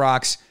Chris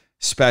Rock's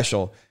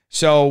special.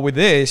 So with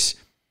this,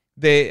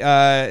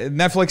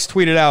 Netflix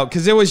tweeted out,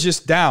 because it was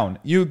just down.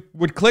 You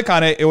would click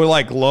on it, it would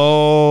like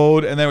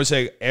load, and then it would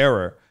say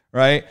error,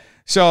 right?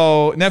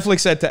 So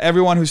Netflix said to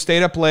everyone who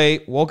stayed up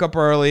late, woke up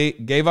early,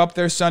 gave up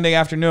their Sunday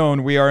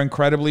afternoon, we are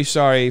incredibly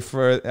sorry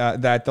for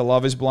that the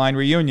Love is Blind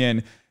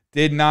reunion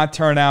did not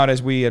turn out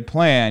as we had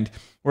planned.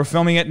 We're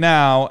filming it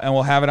now, and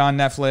we'll have it on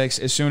Netflix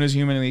as soon as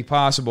humanly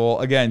possible.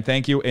 Again,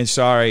 thank you and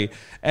sorry.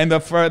 And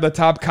the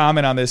top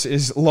comment on this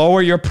is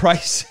lower your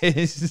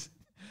prices.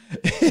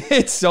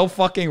 It's so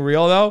fucking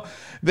real, though.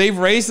 They've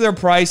raised their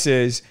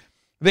prices.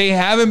 They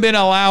haven't been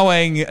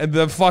allowing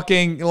the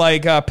fucking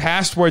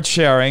password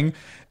sharing.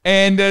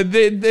 And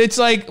it's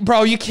like,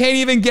 bro, you can't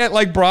even get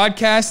like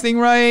broadcasting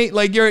right.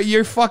 Like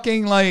you're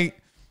fucking like,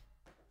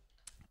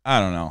 I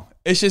don't know.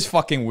 It's just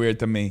fucking weird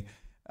to me.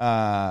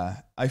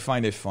 I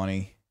find it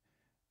funny.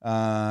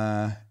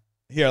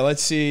 Here,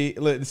 let's see.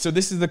 So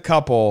this is the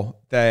couple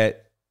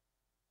that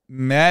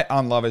met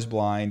on Love is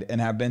Blind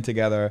and have been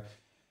together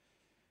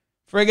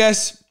for, I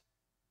guess,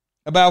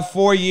 about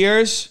 4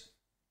 years.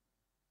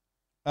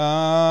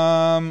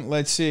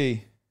 Let's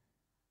see.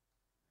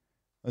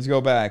 Let's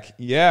go back.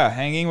 Yeah,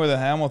 Hanging with the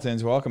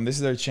Hamiltons. Welcome. This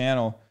is their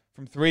channel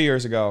from 3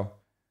 years ago.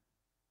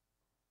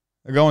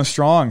 They're going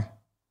strong.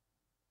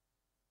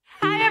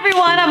 Hi,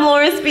 everyone. I'm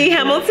Lawrence B.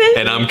 Hamilton.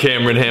 And I'm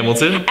Cameron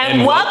Hamilton.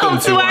 And welcome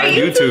to our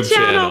YouTube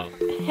channel.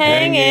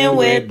 Hanging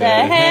with the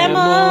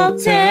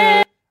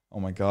Hamiltons. Oh,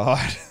 my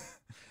God.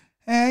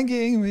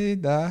 Hanging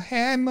with the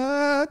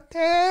Hamiltons.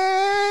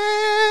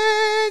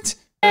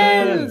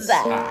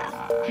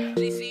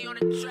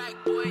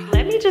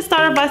 Let me just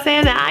start by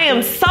saying that I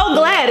am so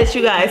glad that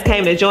you guys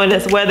came to join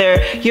us,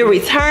 whether you're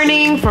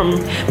returning from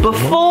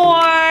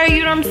before,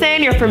 you know what I'm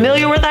saying, you're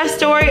familiar with our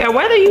story, or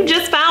whether you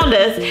just found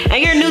us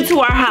and you're new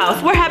to our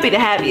house. We're happy to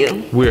have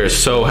you. We're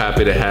so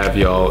happy to have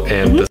y'all.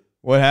 And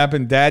what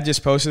happened? Dad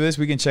just posted this.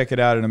 We can check it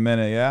out in a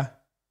minute, yeah?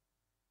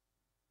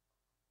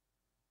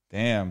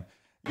 Damn.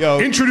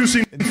 Yo,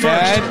 introducing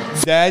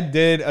Dad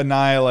did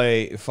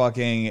annihilate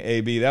fucking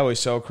AB. That was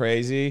so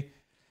crazy.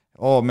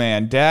 Oh,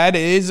 man. Dad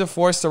is a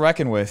force to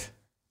reckon with.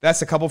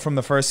 That's a couple from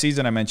the first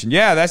season I mentioned.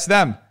 Yeah, that's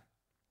them.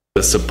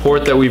 The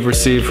support that we've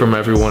received from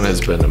everyone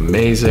has been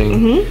amazing.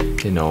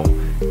 Mm-hmm. You know,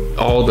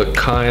 all the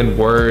kind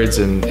words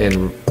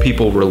and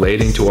people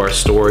relating to our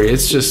story.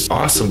 It's just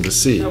awesome to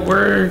see.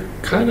 We're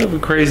kind of a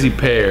crazy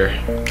pair.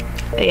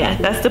 Yeah,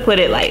 that's to put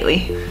it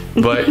lightly.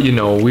 But, you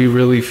know, we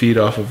really feed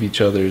off of each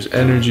other's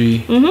energy.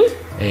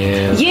 Mm-hmm.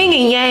 And yin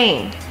and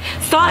yang.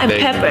 Salt and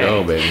pepper.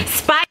 Go, baby.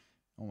 Spice.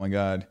 Oh, my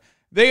God.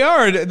 They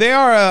are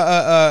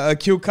a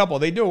cute couple.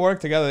 They do work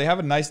together. They have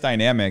a nice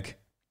dynamic.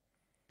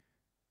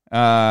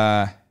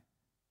 Now,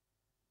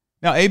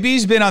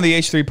 AB's been on the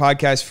H3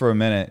 podcast for a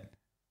minute.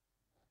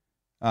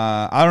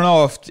 I don't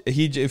know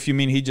if you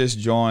mean he just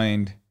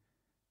joined.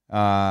 They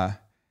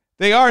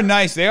are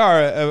nice. They are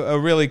a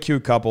really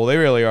cute couple. They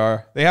really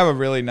are. They have a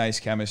really nice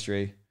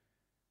chemistry.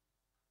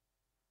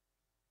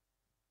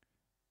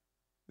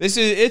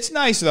 It's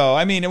nice though.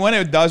 I mean, when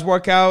it does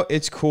work out,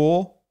 it's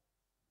cool.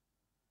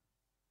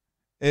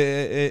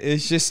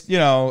 It's just, you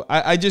know,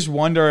 I just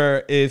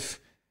wonder if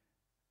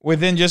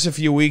within just a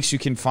few weeks you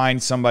can find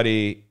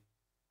somebody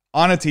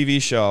on a TV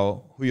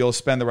show who you'll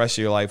spend the rest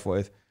of your life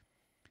with.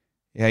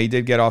 Yeah, he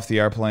did get off the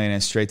airplane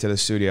and straight to the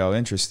studio.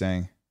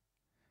 Interesting.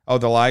 Oh,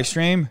 the live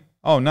stream?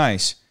 Oh,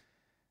 nice.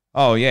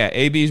 Oh, yeah.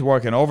 AB's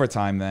working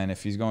overtime then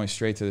if he's going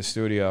straight to the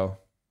studio.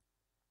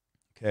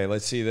 Okay,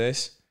 let's see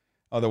this.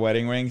 Oh, the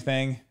wedding ring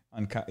thing?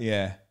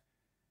 Yeah.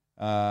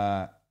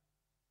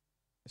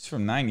 It's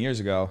from 9 years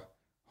ago.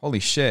 Holy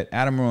shit.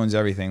 Adam ruins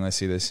everything. Let's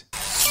see this.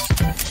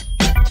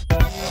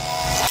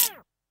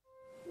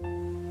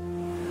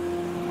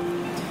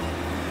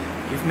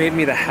 You've made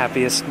me the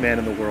happiest man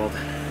in the world.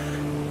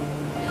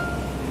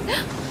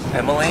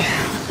 Emily,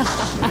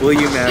 will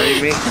you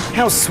marry me?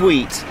 How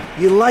sweet.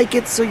 You like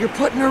it, so you're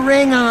putting a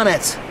ring on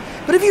it.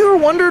 But have you ever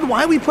wondered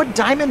why we put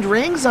diamond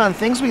rings on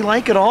things we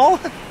like at all?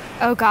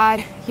 Oh,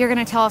 God. You're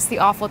going to tell us the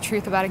awful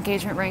truth about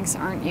engagement rings,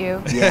 aren't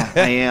you? Yeah,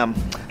 I am.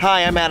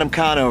 Hi, I'm Adam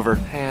Conover.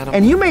 Hey, Adam.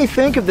 And you may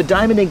think of the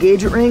diamond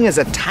engagement ring as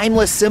a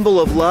timeless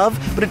symbol of love,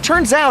 but it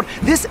turns out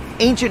this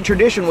ancient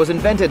tradition was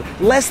invented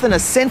less than a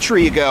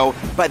century ago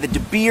by the De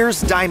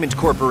Beers Diamond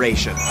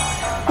Corporation.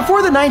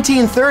 Before the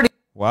 1930s...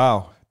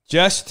 Wow.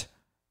 Just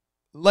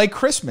like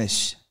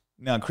Christmas.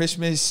 No,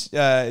 Christmas,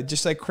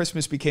 just like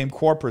Christmas became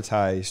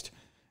corporatized,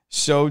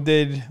 so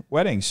did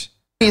weddings.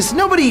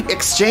 Nobody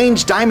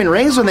exchanged diamond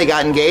rings when they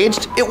got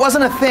engaged. It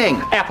wasn't a thing.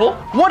 Apple,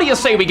 what do you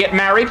say we get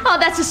married? Oh,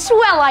 that's a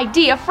swell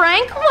idea,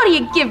 Frank. What do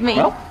you give me?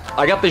 Well,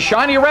 I got the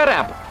shiny red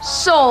apple.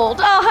 Sold.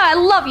 Oh, I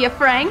love you,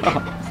 Frank.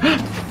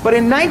 But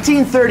in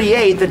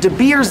 1938, the De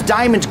Beers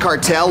Diamond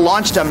Cartel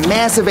launched a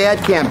massive ad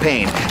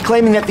campaign,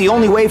 claiming that the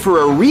only way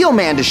for a real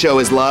man to show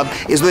his love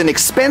is with an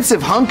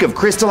expensive hunk of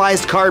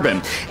crystallized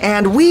carbon.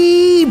 And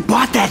we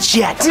bought that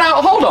shit.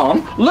 Now, hold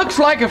on. Looks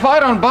like if I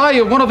don't buy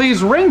you one of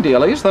these ring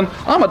dealies, then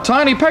I'm a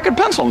tiny peck and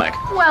pencil neck.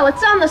 Well,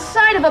 it's on the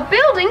side of a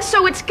building,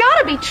 so it's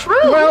gotta be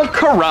true. Well,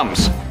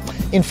 crumbs.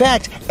 In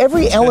fact,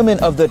 every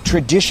element of the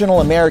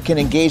traditional American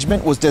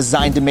engagement was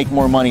designed to make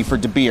more money for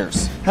De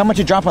Beers. How much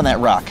you drop on that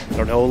rock? I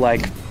don't know,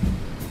 like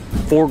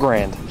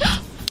 $4,000.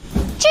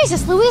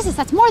 Jesus, Louises,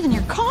 that's more than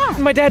your car.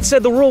 My dad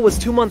said the rule was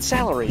 2 months'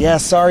 salary. Yeah,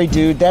 sorry,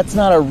 dude. That's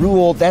not a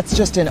rule. That's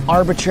just an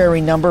arbitrary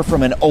number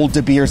from an old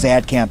De Beers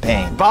ad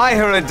campaign. Buy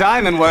her a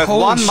diamond worth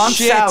Holy 1 month's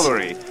shit.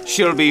 salary.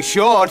 She'll be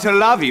sure to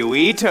love you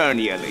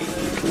eternally.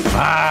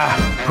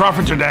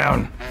 Profits are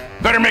down.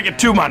 Better make it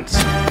 2 months.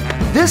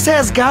 This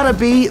has gotta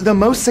be the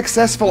most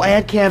successful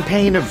ad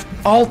campaign of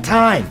all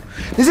time.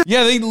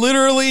 Yeah, they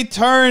literally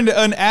turned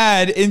an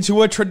ad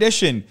into a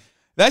tradition.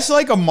 That's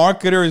like a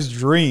marketer's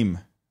dream.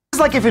 It's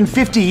like if in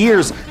 50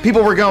 years,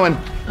 people were going,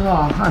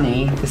 Oh,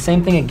 honey, the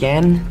same thing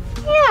again?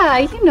 Yeah,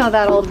 you know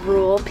that old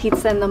rule.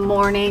 Pizza in the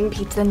morning,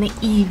 pizza in the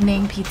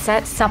evening, pizza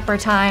at supper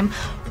time.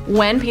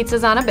 When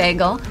pizza's on a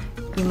bagel,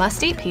 you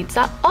must eat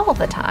pizza all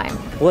the time.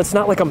 Well, it's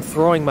not like I'm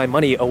throwing my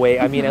money away.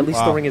 I mean, at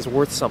least the ring is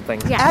worth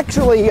something. Yeah.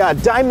 Actually,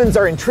 diamonds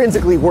are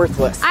intrinsically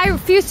worthless. I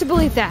refuse to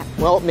believe that.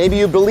 Well, maybe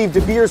you believe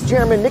De Beers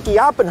chairman Nicky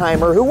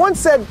Oppenheimer, who once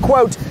said,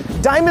 quote,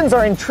 diamonds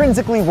are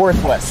intrinsically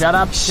worthless. Shut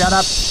up, shut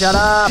up, shut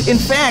up. In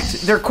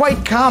fact, they're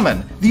quite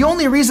common. The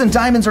only reason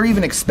diamonds are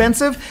even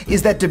expensive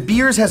is that De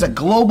Beers has a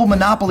global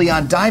monopoly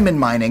on diamond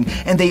mining,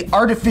 and they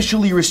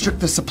artificially restrict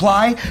the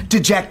supply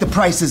to jack the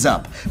prices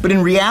up. But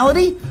in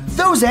reality,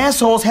 those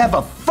assholes have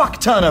a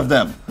fuck ton of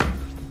them.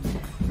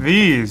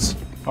 These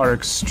are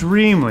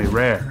extremely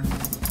rare.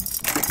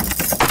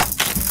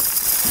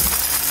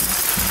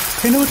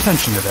 Pay no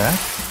attention to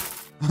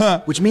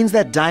that. Which means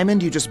that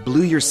diamond you just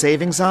blew your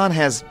savings on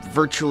has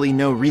virtually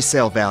no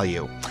resale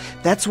value.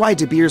 That's why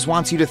De Beers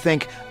wants you to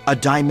think a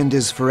diamond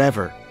is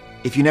forever.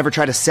 If you never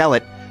try to sell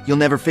it, you'll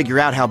never figure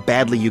out how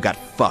badly you got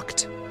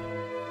fucked.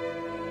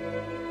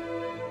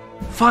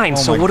 Fine,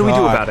 so what do we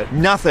do about it?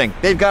 Nothing.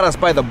 They've got us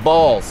by the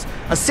balls.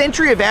 A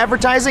century of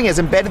advertising has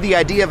embedded the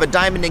idea of a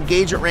diamond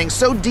engagement ring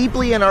so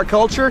deeply in our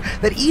culture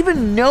that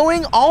even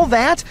knowing all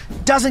that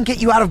doesn't get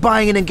you out of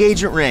buying an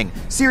engagement ring.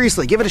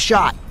 Seriously, give it a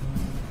shot.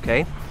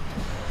 Okay.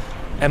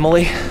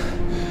 Emily,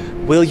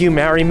 will you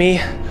marry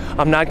me?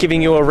 I'm not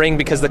giving you a ring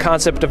because the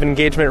concept of an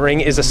engagement ring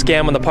is a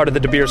scam on the part of the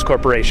De Beers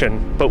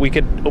Corporation. But we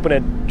could open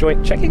a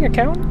joint checking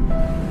account?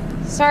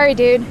 Sorry,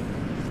 dude.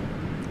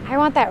 I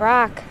want that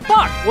rock.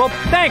 Fuck! Well,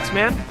 thanks,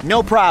 man.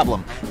 No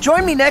problem.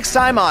 Join me next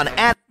time on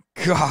At...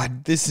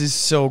 God, this is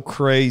so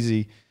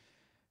crazy.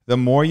 The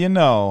more you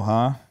know,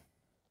 huh?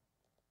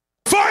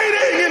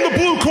 Fighting in the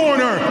blue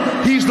corner,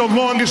 he's the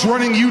longest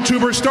running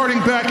YouTuber starting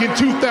back in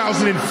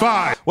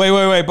 2005.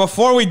 Wait.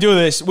 Before we do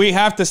this, we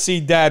have to see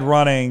Dad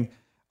running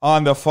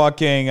on the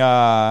fucking,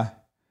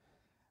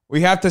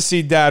 we have to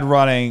see Dad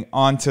running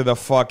onto the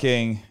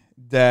fucking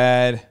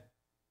Dad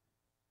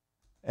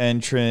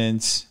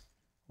entrance.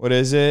 What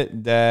is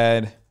it?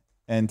 Dad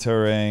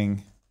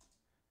entering.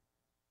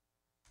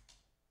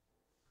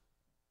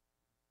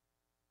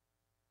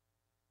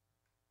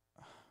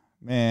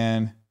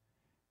 Man.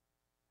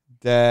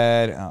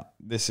 Dad, oh,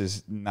 this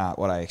is not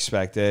what I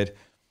expected.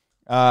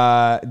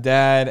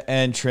 Dad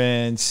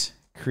entrance,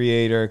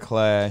 creator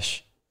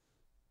clash.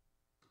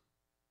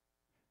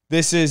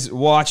 This is,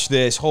 watch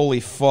this,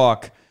 holy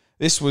fuck.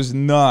 This was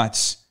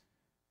nuts.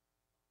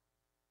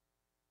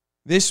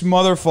 This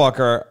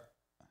motherfucker.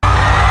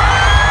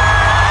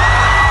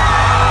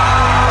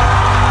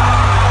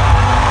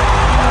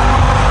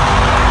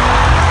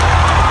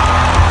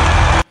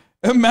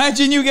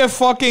 Imagine you get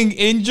fucking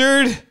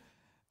injured.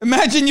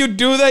 Imagine you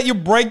do that, you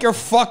break your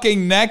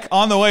fucking neck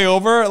on the way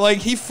over. Like,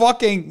 he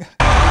fucking... That's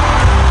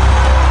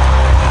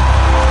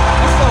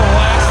the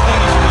last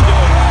thing you should be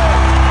doing.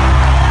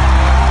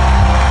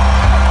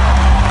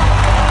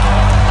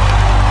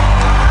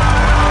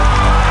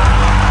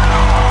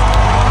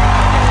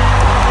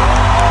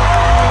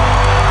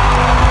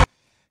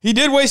 He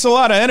did waste a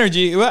lot of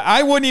energy.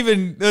 I wouldn't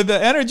even... The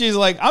energy is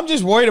like, I'm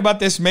just worried about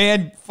this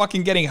man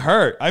fucking getting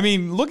hurt. I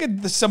mean, look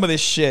at some of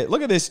this shit.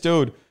 Look at this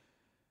dude.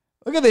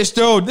 Look at this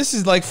dude. This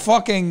is like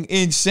fucking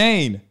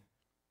insane.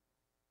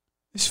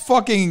 It's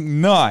fucking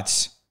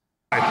nuts.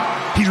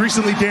 He's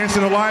recently danced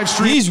in a live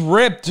stream. He's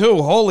ripped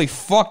too. Holy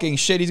fucking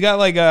shit. He's got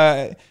like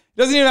a...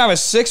 He doesn't even have a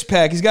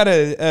 6-pack. He's got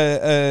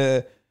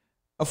a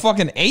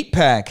fucking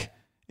 8-pack.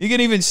 You can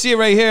even see it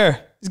right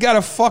here. He's got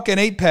a fucking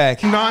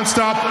 8-pack.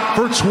 Non-stop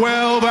for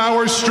 12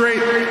 hours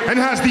straight and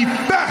has the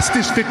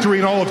fastest victory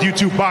in all of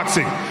YouTube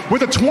boxing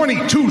with a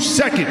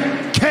 22-second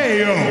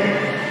KO.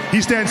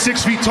 He stands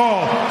 6 feet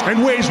tall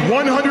and weighs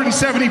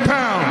 170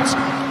 pounds.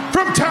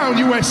 From Town,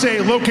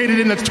 USA, located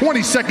in the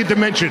 22nd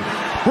dimension.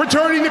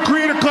 Returning the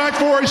creator class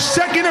for his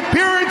second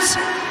appearance,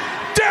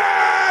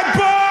 Dad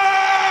Bod!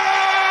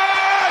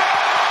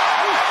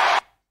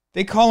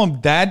 They call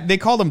him dad. They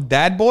called him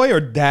dad boy or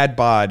dad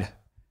bod.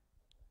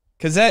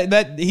 Cause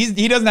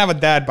he doesn't have a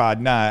dad bod.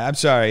 Nah, I'm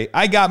sorry.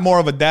 I got more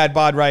of a dad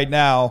bod right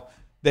now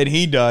than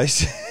he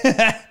does.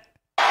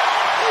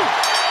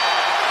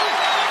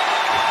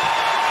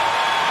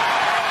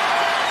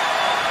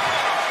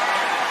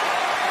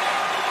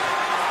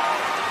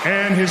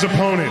 And his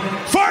opponent,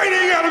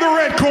 fighting out of the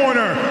red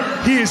corner,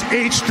 he is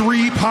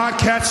H3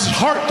 Podcast's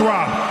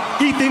heartthrob,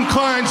 Ethan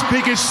Klein's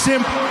biggest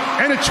simp,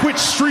 and a Twitch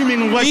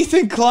streaming legend.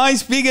 Ethan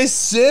Klein's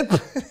biggest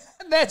simp?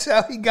 That's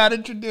how he got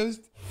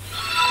introduced.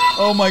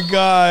 Oh my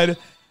God.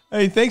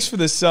 Hey, thanks for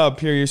the sub,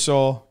 Pure Your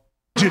Soul.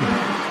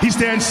 He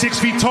stands 6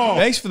 feet tall.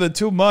 Thanks for the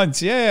 2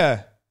 months,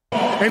 yeah.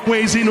 And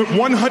weighs in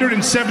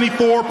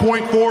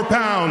 174.4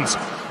 pounds.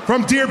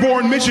 From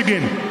Dearborn,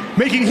 Michigan,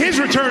 making his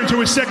return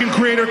to his second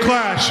Creator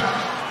Clash,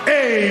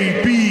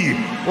 AB.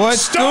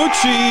 What's Star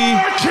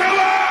Gucci?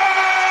 Killer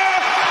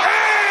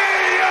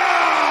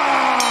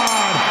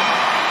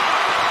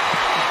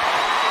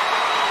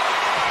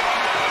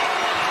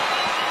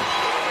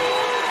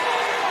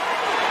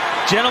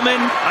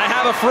Gentlemen, I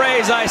have a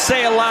phrase I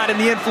say a lot in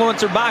the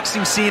influencer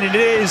boxing scene, and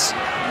it is,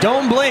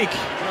 don't blink.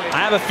 I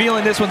have a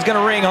feeling this one's going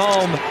to ring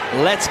home.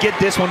 Let's get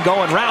this one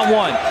going. Round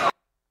 1.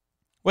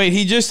 Wait,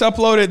 he just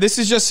uploaded. This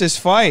is just his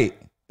fight.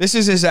 This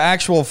is his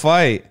actual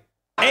fight.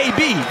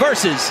 AB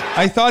versus.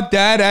 I thought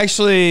Dad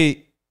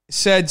actually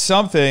said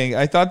something.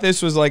 I thought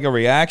this was like a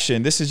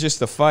reaction. This is just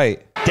the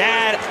fight.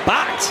 Dad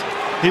box.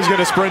 He's going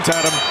to sprint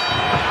at him.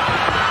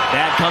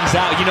 Dad comes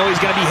out. You know he's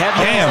going to be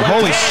heavy. Damn,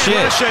 holy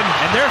shit.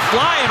 And they're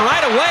flying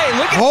right away.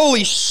 Look at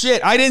holy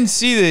shit. I didn't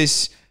see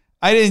this.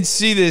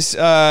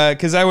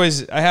 Because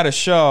I had a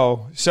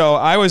show. So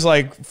I was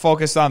like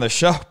focused on the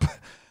show.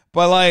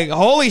 But like,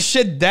 holy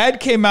shit, Dad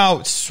came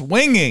out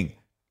swinging.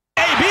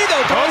 AB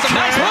though throws some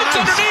nice hooks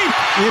underneath.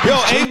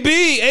 Yo,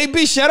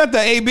 AB, shout out to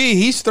AB.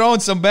 He's throwing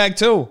some back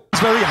too.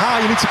 It's very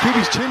high. He needs to keep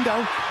his chin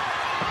down.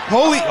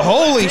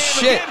 Holy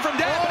shit.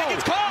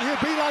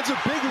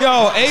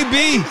 Yo,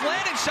 AB.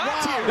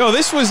 Yo,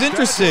 this was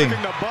interesting.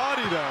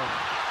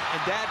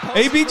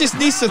 AB just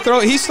needs to throw.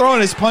 He's throwing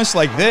his punch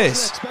like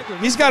this.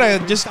 He's got to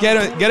just get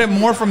it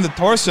more from the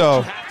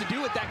torso.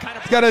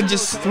 He's got to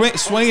just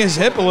swing his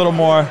hip a little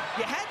more.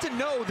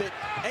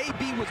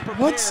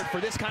 What's for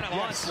this kind of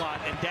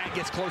onslaught, and Dad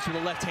gets close with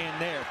the left hand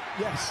there.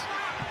 Yes.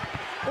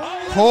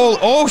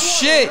 Oh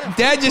shit!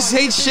 Dad just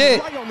hates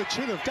shit.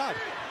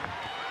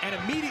 And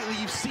immediately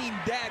you've seen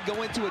Dad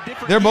go into a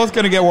different. They're both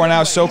gonna get worn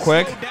out so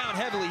quick.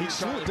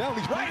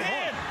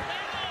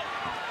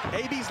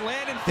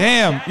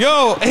 Damn,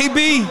 yo,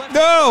 AB,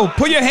 no,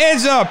 put your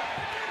hands up.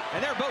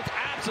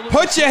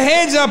 Put your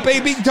hands up,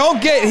 AB.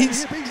 Don't get.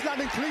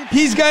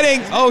 He's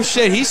getting. Oh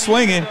shit, he's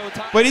swinging,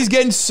 but he's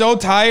getting so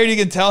tired. You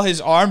can tell his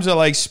arms are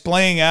like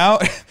splaying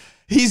out.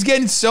 He's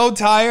getting so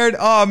tired.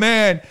 Oh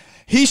man,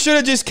 he should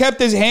have just kept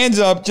his hands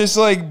up, just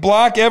like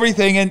block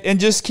everything and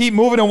just keep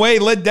moving away.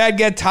 Let Dad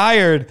get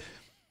tired.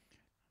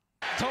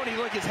 Tony,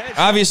 look, his head.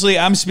 Obviously,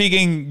 I'm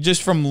speaking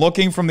just from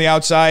looking from the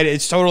outside.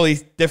 It's totally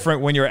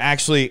different when you're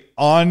actually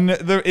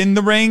in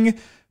the ring.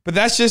 But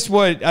that's just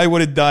what I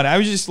would have done. I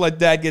would just let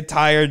Dad get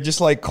tired,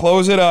 just like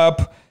close it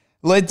up,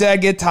 let Dad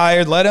get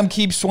tired, let him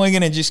keep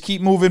swinging and just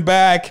keep moving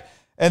back,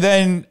 and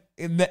then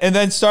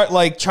start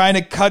like trying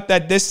to cut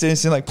that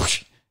distance and like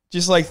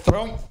just like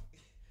throwing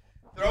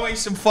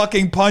some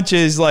fucking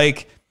punches,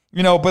 like,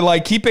 you know, but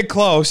like keep it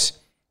close.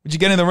 Would you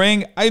get in the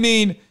ring? I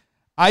mean,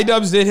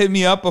 iDubbbz did hit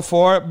me up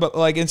before, but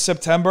like in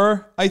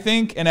September, I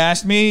think, and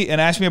asked me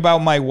about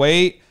my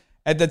weight.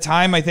 At the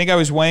time, I think I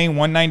was weighing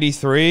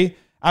 193.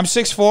 I'm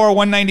 6'4",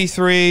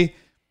 193.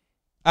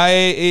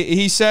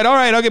 He said, all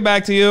right, I'll get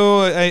back to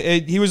you.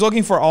 He was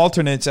looking for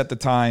alternates at the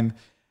time,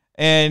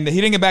 and he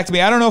didn't get back to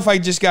me. I don't know if I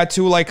just got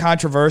too like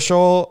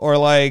controversial or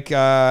like,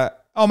 my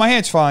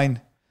hand's fine.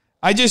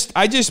 I just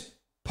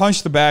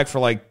punched the bag for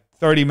like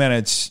 30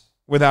 minutes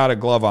without a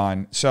glove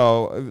on.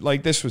 So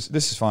like this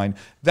is fine.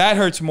 That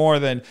hurts more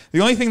than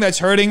the only thing that's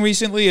hurting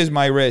recently is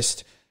my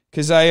wrist,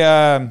 because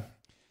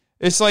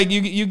it's like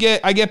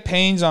I get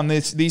pains on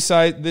this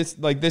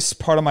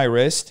part of my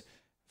wrist,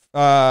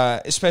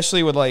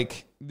 especially with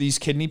like these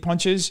kidney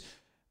punches.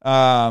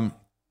 But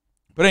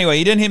anyway,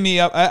 he didn't hit me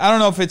up. I don't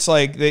know if it's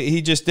like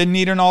he just didn't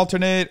need an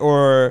alternate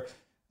or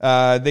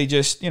they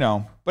just, you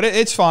know, but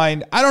it's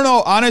fine. I don't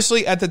know,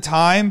 honestly, at the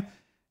time,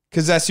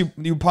 because that's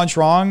you punch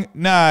wrong.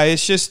 Nah,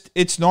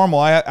 it's normal.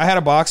 I had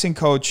a boxing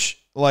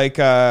coach, like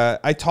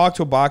I talked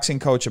to a boxing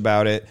coach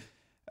about it.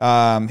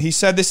 He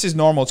said this is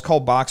normal. It's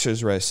called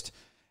boxer's wrist.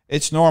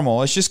 It's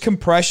normal. It's just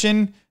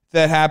compression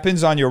that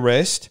happens on your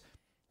wrist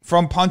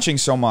from punching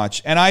so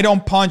much. And I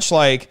don't punch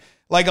like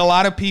a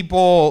lot of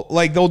people,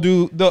 like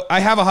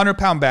I have a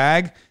 100-pound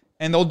bag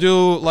and they'll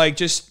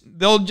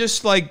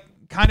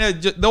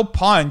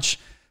punch,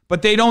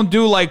 but they don't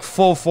do like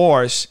full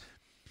force.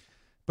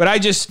 But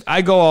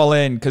I go all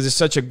in because it's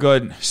such a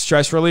good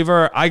stress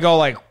reliever. I go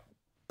like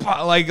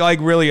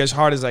really as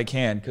hard as I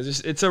can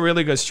because it's a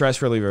really good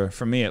stress reliever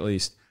for me, at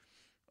least.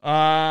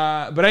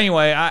 But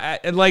anyway, I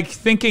like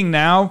thinking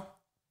now,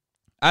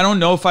 I don't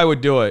know if I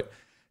would do it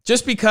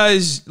just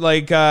because,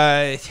 like,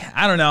 I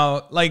don't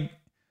know, like,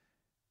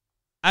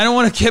 I don't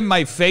want to get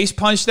my face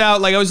punched out.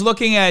 Like, I was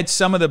looking at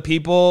some of the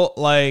people,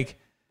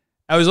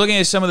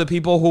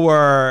 who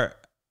were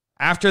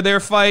after their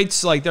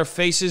fights, like, their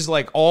faces,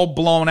 like, all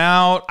blown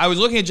out. I was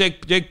looking at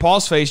Jake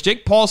Paul's face.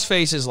 Jake Paul's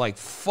face is, like,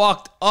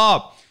 fucked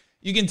up.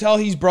 You can tell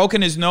he's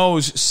broken his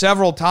nose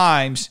several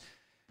times,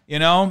 you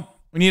know?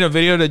 We need a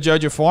video to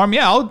judge it for him.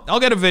 Yeah, I'll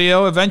get a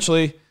video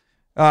eventually,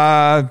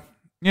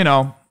 you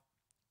know.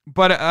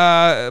 But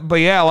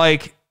yeah,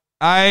 like,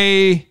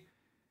 I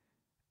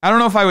don't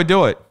know if I would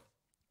do it.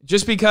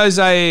 Just because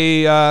I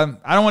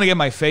don't want to get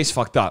my face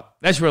fucked up.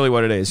 That's really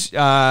what it is.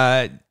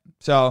 But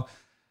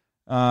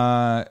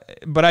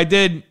I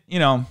did, you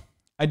know,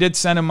 I did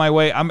send him my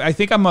way. I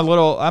think I'm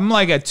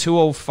like at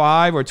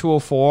 205 or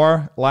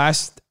 204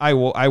 last I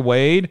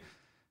weighed.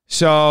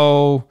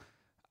 So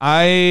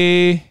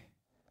I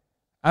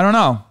don't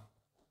know.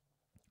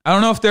 I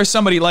don't know if there's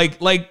somebody like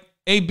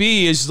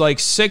AB is like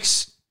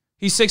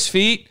he's 6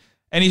 feet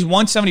and he's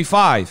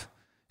 175.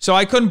 So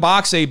I couldn't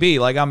box AB.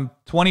 Like, I'm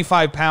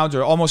 25 pounds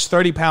or almost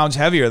 30 pounds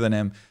heavier than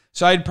him.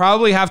 So I'd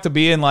probably have to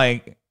be in,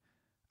 like,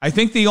 I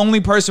think the only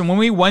person, when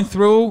we went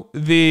through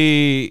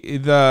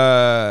that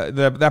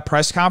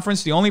press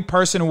conference, the only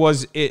person who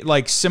was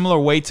like similar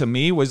weight to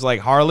me was like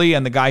Harley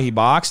and the guy he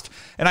boxed.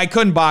 And I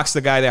couldn't box the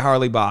guy that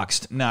Harley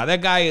boxed. Nah,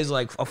 that guy is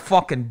like a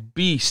fucking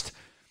beast.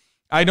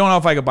 I don't know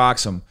if I could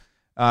box him.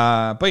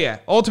 But yeah,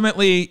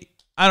 ultimately,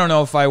 I don't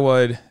know if I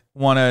would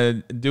want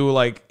to do,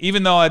 like,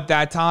 even though at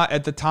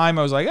the time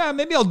I was like, yeah,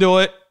 maybe I'll do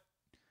it,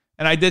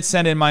 and I did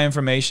send in my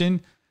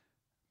information,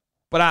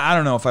 but I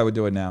don't know if I would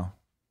do it now,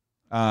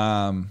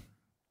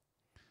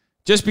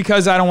 just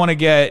because I don't want to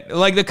get,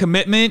 like, the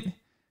commitment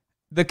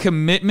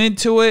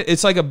to it.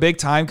 It's like a big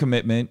time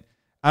commitment.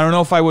 I don't know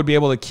if I would be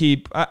able to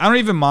keep. I don't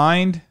even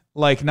mind,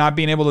 like, not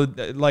being able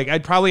to, like,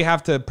 I'd probably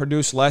have to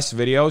produce less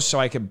videos so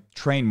I could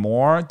train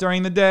more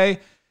during the day.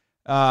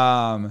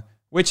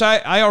 Which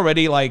I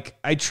already, like,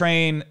 I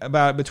train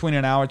about between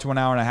an hour to an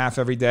hour and a half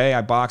every day.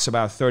 I box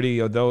about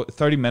 30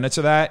 minutes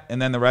of that.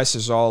 And then the rest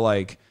is all,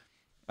 like,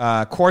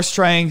 core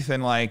strength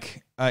and,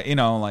 like, you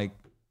know, like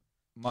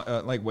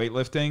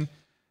weightlifting.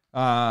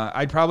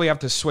 I'd probably have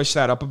to switch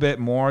that up a bit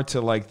more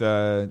to, like,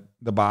 the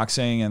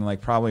boxing and,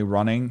 like, probably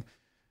running.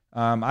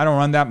 I don't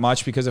run that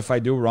much because if I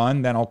do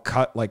run, then I'll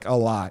cut, like, a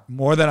lot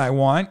more than I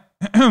want.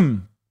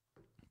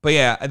 But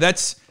yeah, I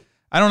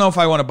don't know if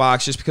I want to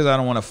box just because I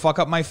don't want to fuck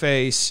up my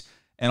face.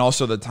 And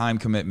also the time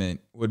commitment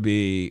would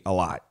be a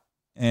lot.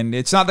 And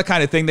it's not the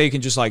kind of thing that you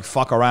can just, like,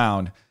 fuck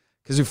around.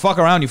 Because if you fuck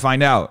around, you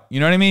find out. You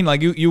know what I mean?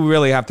 Like, you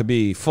really have to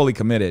be fully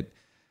committed.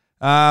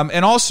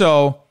 And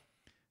also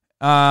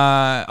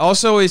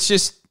it's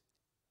just,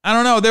 I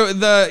don't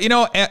know. You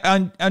know,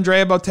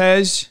 Andrea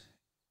Botez,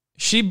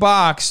 she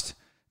boxed.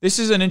 This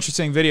is an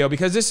interesting video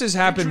because this has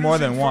happened more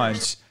than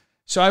once.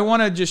 So I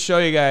want to just show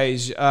you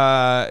guys.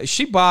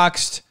 She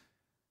boxed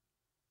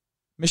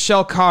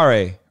Michelle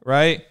Khare,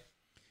 right?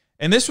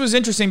 And this was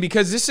interesting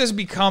because this has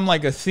become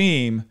like a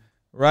theme,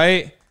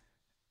 right?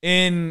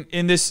 In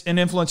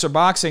influencer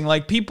boxing,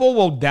 like, people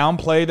will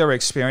downplay their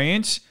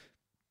experience,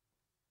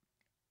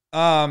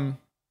 so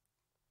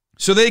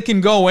they can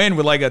go in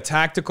with, like, a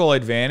tactical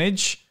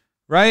advantage,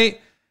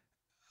 right?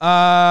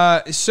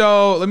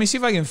 So let me see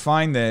if I can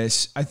find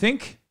this. I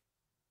think,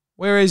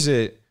 where is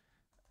it?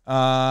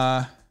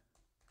 Her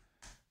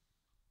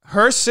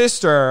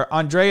sister,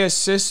 Andrea's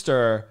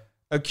sister,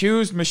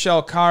 accused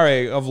Michelle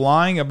Khare of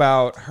lying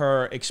about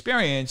her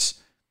experience,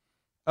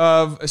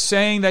 of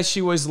saying that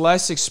she was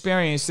less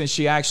experienced than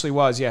she actually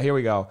was. Yeah, here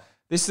we go.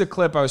 This is the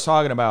clip I was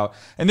talking about.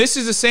 And this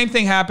is the same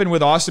thing happened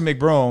with Austin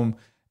McBroom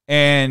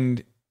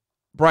and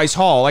Bryce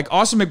Hall. Like,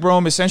 Austin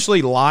McBroom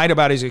essentially lied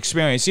about his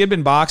experience. He had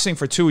been boxing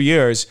for 2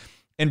 years,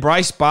 and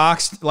Bryce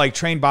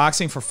trained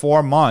boxing for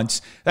 4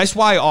 months. That's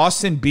why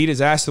Austin beat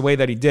his ass the way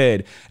that he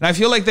did. And I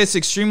feel like that's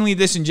extremely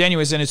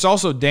disingenuous, and it's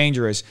also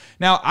dangerous.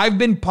 Now, I've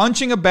been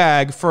punching a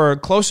bag for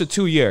close to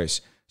 2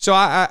 years. So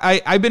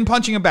I've been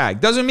punching a bag.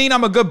 Doesn't mean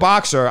I'm a good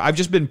boxer. I've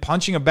just been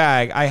punching a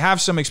bag. I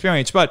have some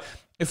experience. But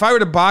if I were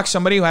to box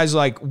somebody who has,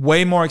 like,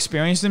 way more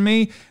experience than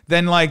me,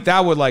 then, like,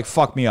 that would, like,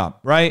 fuck me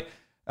up, right?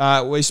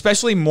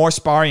 Especially more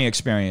sparring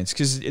experience,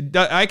 because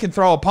I can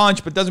throw a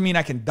punch, but doesn't mean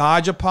I can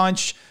dodge a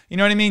punch. You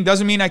know what I mean?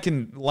 Doesn't mean I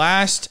can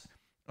last,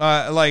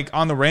 like,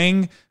 on the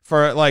ring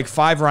for, like,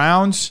 5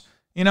 rounds,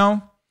 you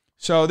know?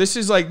 So this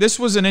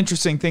was an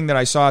interesting thing that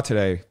I saw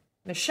today.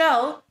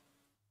 Michelle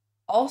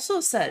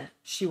also said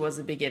she was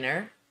a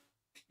beginner.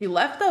 She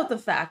left out the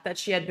fact that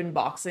she had been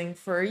boxing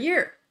for a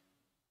year.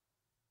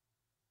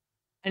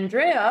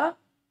 Andrea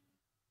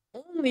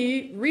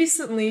only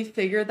recently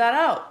figured that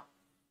out.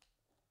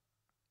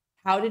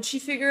 How did she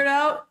figure it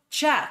out?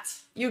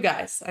 Chat, you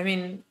guys. I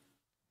mean,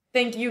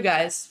 thank you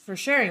guys for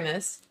sharing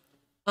this.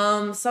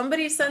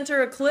 Somebody sent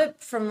her a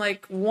clip from,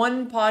 like,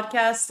 one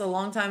podcast a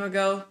long time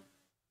ago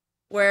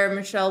where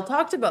Michelle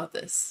talked about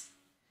this.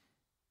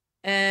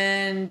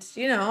 And,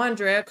 you know,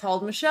 Andrea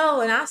called Michelle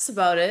and asked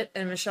about it,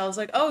 and Michelle was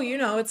like, oh, you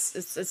know,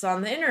 it's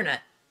on the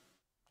internet.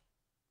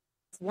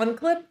 one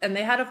clip and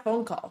they had a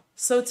phone call.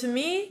 So to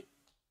me,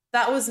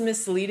 that was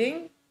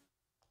misleading.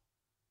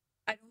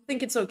 I don't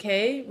think it's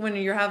okay when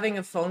you're having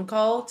a phone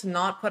call to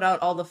not put out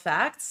all the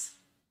facts.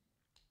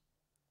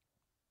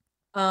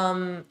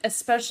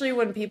 Especially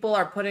when people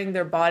are putting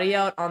their body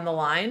out on the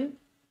line.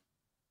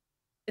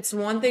 It's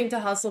one thing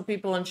to hustle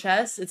people in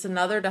chess. It's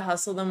another to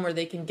hustle them where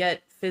they can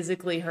get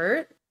physically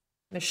hurt.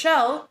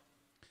 Michelle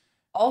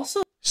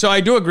also. So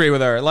I do agree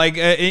with her. Like,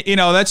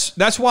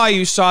 that's why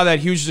you saw that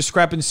huge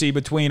discrepancy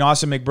between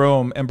Austin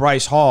McBroom and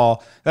Bryce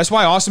Hall. That's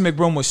why Austin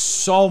McBroom was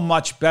so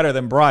much better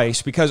than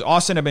Bryce, because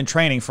Austin had been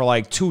training for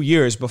like 2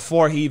 years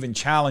before he even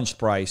challenged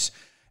Bryce.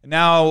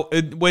 Now,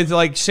 with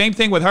like same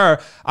thing with her,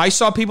 I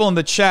saw people in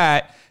the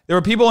chat. There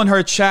were people in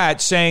her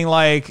chat saying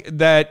like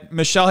that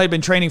Michelle had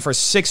been training for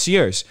 6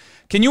 years.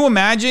 Can you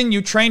imagine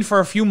you train for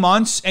a few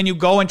months and you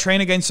go and train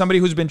against somebody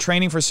who's been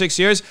training for 6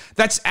 years?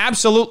 That's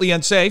absolutely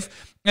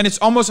unsafe. And it's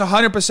almost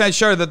 100%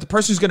 sure that the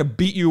person's going to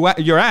beat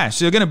your ass.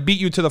 They're going to beat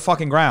you to the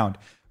fucking ground,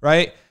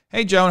 right?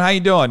 Hey, Joan, how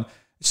you doing?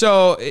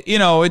 So,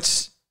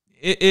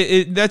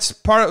 that's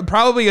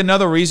probably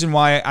another reason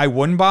why I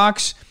wouldn't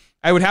box.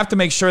 I would have to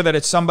make sure that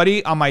it's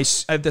somebody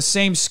at the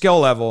same skill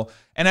level.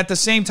 And at the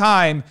same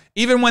time,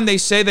 even when they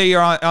say they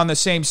are on the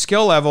same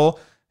skill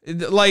level,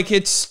 like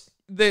it's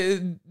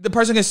the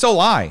person can still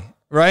lie,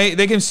 right?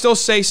 They can still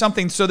say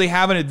something so they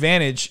have an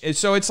advantage.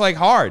 So it's like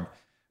hard.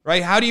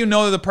 Right? How do you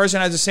know that the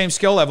person has the same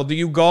skill level? Do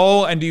you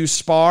go and do you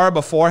spar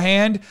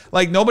beforehand?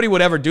 Like nobody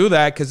would ever do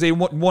that because they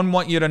wouldn't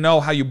want you to know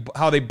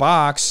how they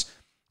box,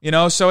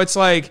 So it's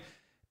like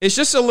it's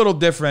just a little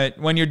different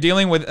when you're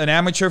dealing with an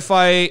amateur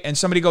fight and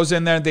somebody goes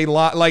in there and they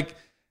like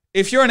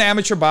if you're an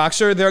amateur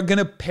boxer, they're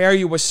gonna pair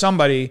you with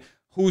somebody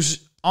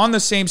who's on the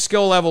same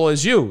skill level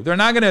as you. They're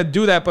not going to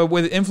do that, but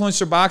with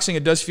influencer boxing,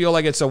 it does feel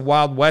like it's a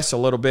Wild West a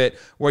little bit,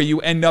 where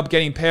you end up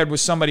getting paired with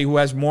somebody who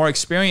has more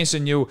experience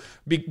than you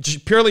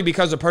purely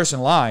because the person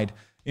lied,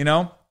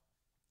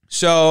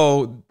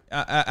 So,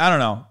 I don't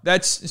know.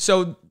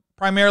 So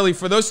primarily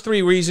for those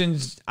 3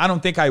 reasons, I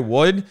don't think I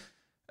would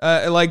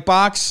like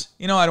box.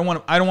 I don't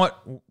want,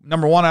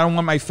 number 1, I don't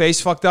want my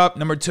face fucked up.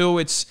 Number 2,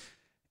 it's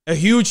a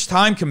huge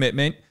time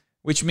commitment,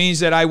 which means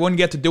that I wouldn't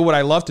get to do what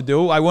I love to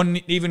do. I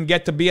wouldn't even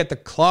get to be at the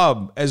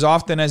club as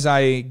often as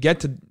I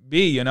get to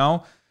be, And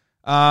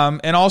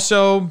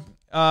also,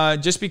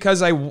 just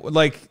because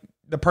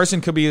the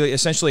person could be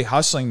essentially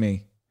hustling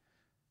me.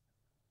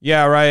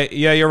 Yeah, right.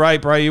 Yeah, you're right,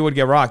 bro. You would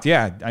get rocked.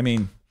 Yeah, I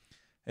mean,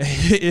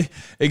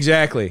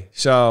 exactly.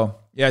 So,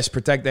 yes,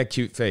 protect that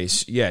cute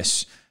face.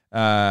 Yes.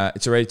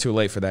 It's already too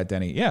late for that,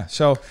 Denny. Yeah,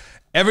 so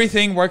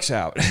everything works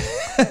out.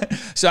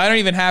 So I don't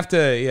even have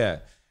to,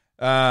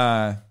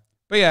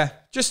 but yeah,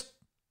 just,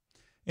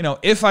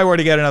 if I were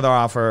to get another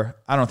offer,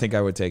 I don't think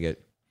I would take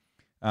it.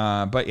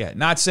 But yeah,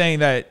 not saying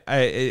that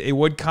it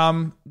would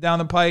come down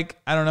the pike.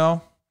 I don't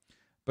know.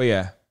 But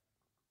yeah.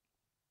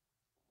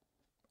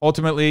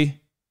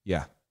 Ultimately,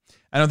 yeah.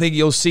 I don't think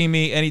you'll see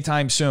me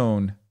anytime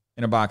soon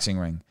in a boxing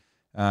ring.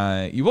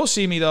 You will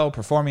see me, though,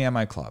 performing at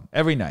my club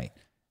every night.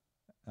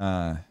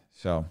 But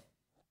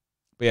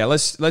yeah,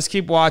 let's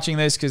keep watching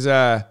this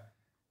because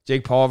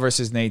Jake Paul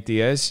versus Nate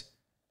Diaz.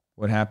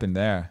 What happened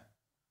there?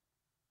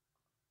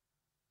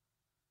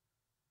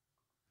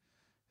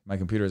 My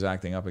computer is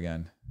acting up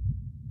again.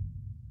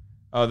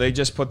 Oh, they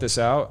just put this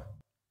out?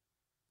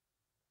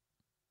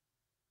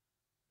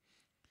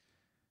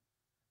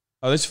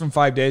 Oh, this is from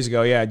 5 days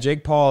ago. Yeah,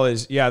 Jake Paul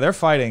is... Yeah, they're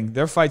fighting.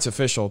 Their fight's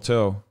official,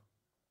 too.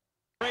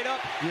 Straight up.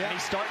 Yeah. And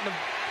he's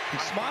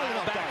smiling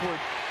up backward.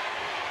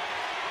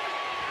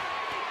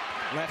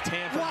 Left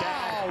hand from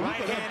down. Right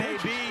hand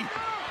AB.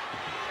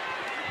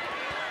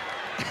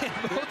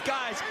 Both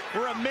guys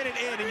were a minute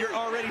in, and you're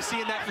already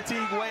seeing that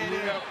fatigue weighing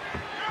in.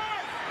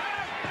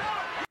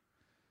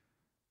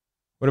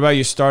 What about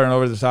you starting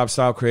over the top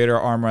style creator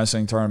arm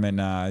wrestling tournament?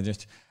 Nah,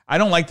 I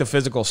don't like the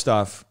physical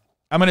stuff.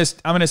 I'm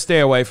gonna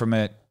stay away from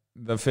it.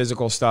 The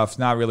physical stuff's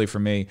not really for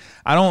me.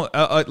 I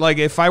don't like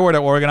if I were to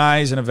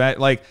organize an event.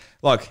 Like,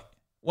 look,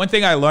 one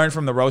thing I learned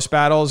from the roast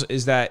battles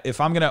is that if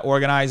I'm gonna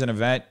organize an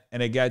event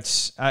and it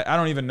gets, I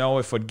don't even know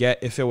if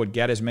it would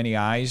get as many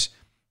eyes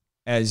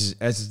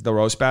as the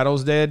roast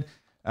battles did,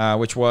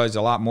 which was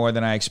a lot more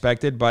than I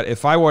expected. But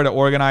if I were to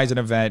organize an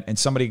event and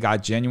somebody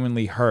got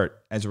genuinely hurt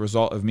as a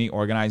result of me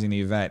organizing the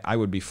event, I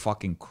would be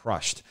fucking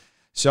crushed.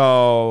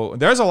 So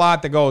there's a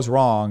lot that goes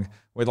wrong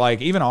with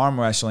like even arm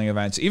wrestling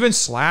events, even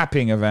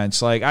slapping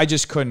events. Like I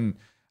couldn't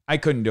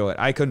do it.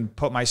 I couldn't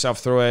put myself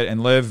through it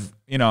and live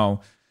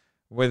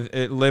with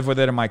it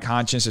in my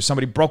conscience. If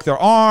somebody broke their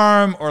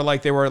arm or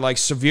like they were like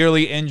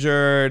severely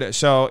injured.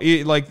 So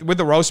like with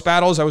the roast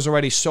battles, I was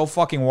already so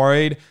fucking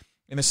worried.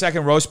 In the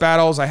second roast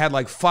battles, I had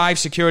like 5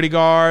 security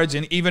guards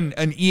and even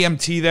an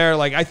EMT there.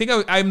 Like I think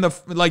I'm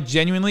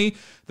genuinely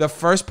the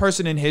first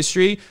person in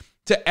history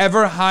to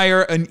ever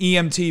hire an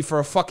EMT for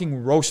a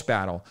fucking roast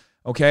battle.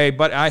 Okay,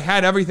 but I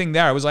had everything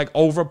there. I was like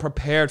over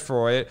prepared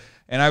for it,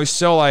 and I was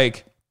still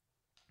like,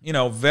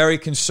 very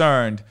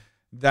concerned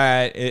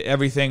that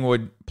everything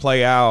would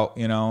play out.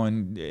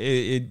 And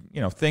it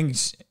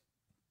things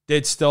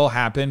did still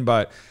happen,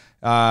 but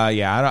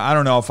I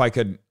don't know if I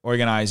could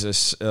organize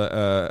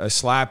a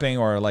slapping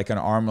or like an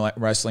arm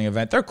wrestling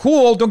event. They're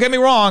cool. Don't get me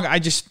wrong.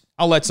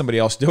 I'll let somebody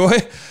else do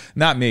it,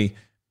 not me.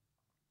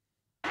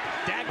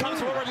 Dad comes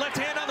forward, left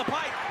hand on the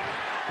pipe.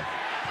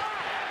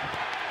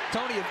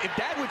 Tony, if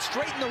Dad would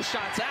straighten those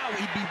shots out,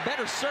 he'd be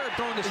better served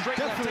throwing the straight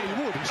left hand.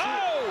 Definitely would.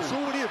 So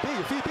would AB.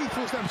 If AB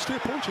throws them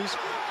straight punches.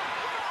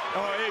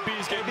 Oh,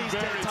 AB's getting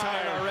very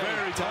tired already.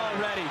 Very tired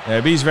already. Yeah,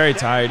 AB's very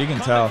tired. You can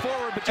tell.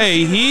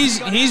 Hey, he's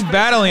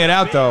battling it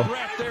out though.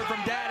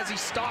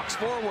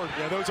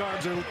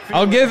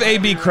 I'll give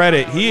AB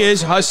credit. He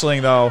is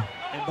hustling though.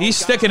 He's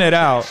sticking it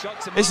out.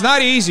 It's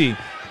not easy.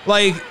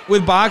 Like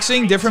with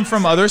boxing, different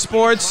from other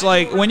sports.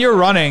 Like when you're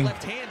running,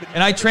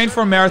 and I trained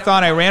for a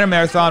marathon. I ran a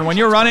marathon. When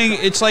you're running,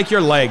 it's like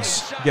your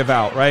legs give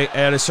out, right?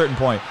 At a certain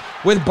point.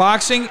 With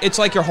boxing, it's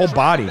like your whole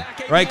body,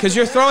 right? Because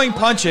you're throwing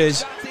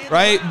punches,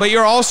 right? But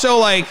you're also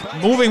like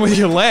moving with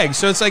your legs.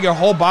 So it's like your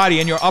whole body,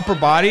 and your upper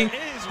body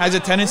has a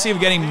tendency of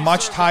getting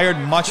much tired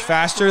much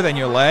faster than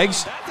your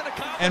legs.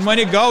 And when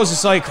it goes,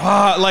 it's like,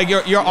 like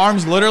your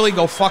arms literally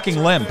go fucking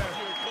limp.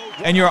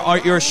 And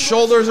your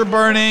shoulders are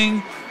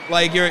burning.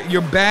 Like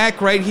your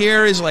back right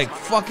here is like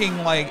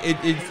fucking like,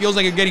 it feels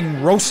like you're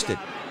getting roasted,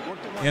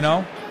 you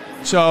know?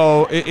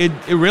 So it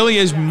really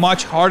is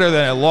much harder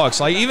than it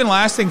looks. Like even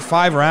lasting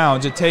 5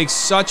 rounds, it takes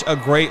such a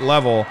great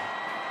level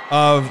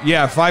of,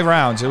 5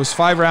 rounds. It was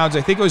 5 rounds.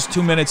 I think it was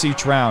 2 minutes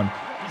each round.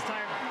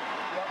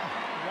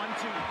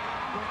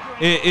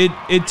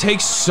 It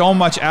takes so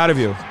much out of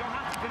you.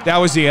 That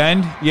was the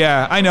end?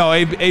 Yeah, I know.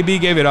 AB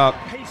gave it up.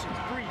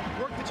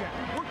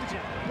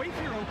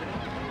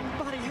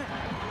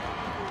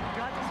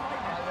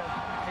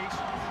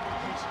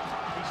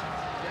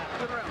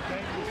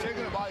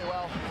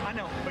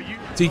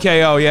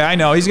 TKO, yeah, I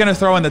know. He's going to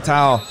throw in the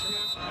towel. I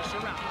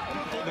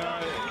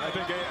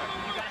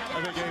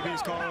think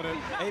AB's calling it.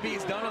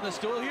 AB's done on the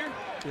stool here?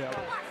 Yeah.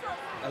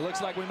 It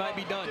looks like we might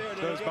be done.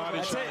 Those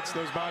body shots.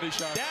 Those body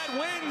shots. Dad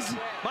wins.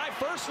 My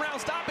first round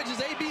stoppage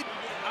is AB.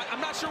 I'm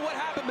not sure what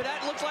happened, but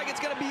that looks like it's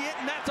going to be it,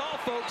 and that's all,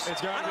 folks. I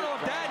don't know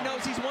if Dad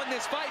knows he's won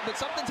this fight, but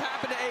something's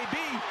happened to AB.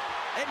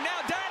 And now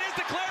Dad is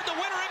declared the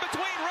winner in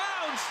between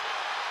rounds.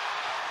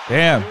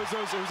 Damn. It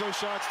was those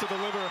shots to the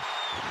liver.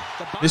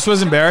 This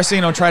was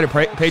embarrassing. Don't try to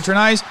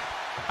patronize.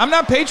 I'm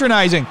not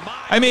patronizing.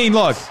 I mean,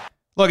 look,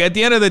 at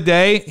the end of the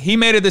day, he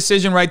made a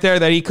decision right there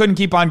that he couldn't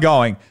keep on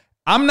going.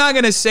 I'm not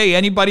going to say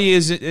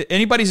anybody's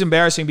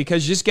embarrassing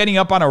because just getting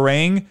up on a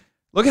ring,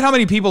 look at how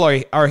many people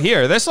are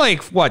here. That's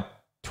like, what,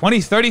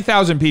 20,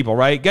 30,000 people,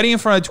 right? Getting in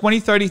front of 20,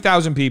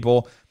 30,000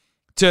 people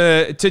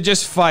to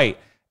just fight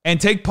and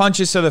take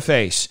punches to the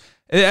face.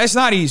 That's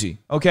not easy,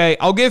 okay?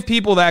 I'll give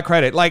people that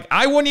credit. Like,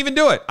 I wouldn't even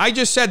do it. I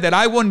just said that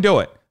I wouldn't do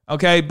it,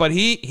 okay? But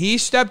he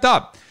stepped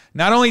up.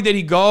 Not only did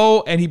he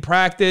go and he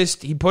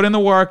practiced, he put in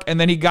the work, and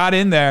then he got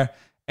in there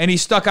and he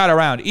stuck out a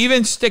round.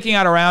 Even sticking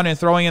out a round and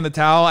throwing in the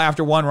towel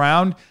after 1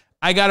 round,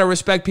 I got to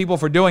respect people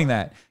for doing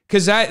that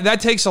because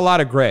that takes a lot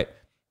of grit,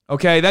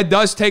 okay? That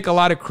does take a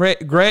lot of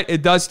grit.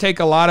 It does take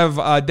a lot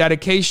of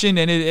dedication,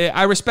 and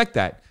I respect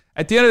that.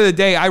 At the end of the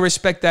day, I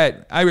respect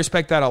that. I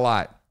respect that a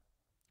lot.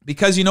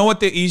 Because you know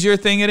what the easier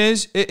thing it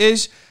is? It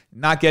is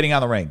not getting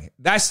on the ring.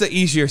 That's the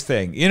easier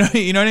thing. You know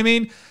what I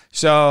mean?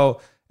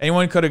 So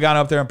anyone could have gone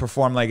up there and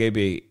performed like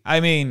AB. I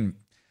mean,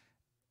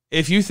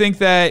 if you think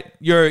that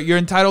you're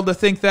entitled to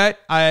think that,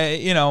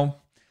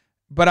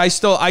 but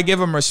I give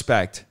him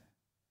respect.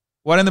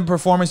 What in the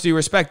performance do you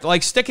respect?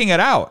 Like sticking it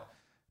out.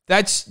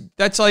 That's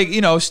like,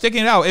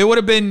 sticking it out. It would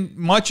have been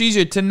much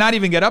easier to not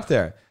even get up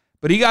there.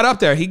 But he got up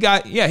there. He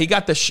got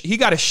his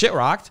shit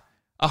rocked.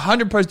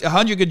 100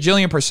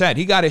 gajillion %.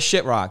 He got his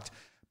shit rocked,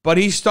 but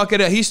he stuck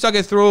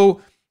it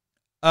through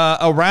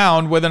a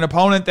round with an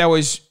opponent that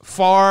was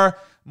far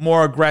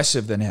more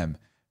aggressive than him,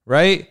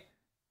 right?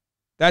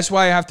 That's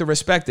why I have to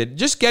respect it.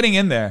 Just getting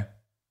in there,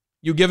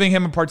 you giving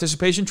him a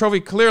participation trophy?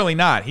 Clearly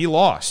not. He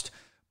lost.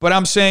 But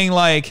I'm saying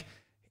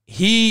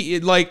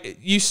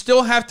you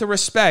still have to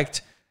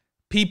respect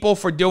people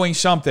for doing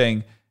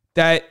something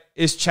that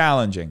is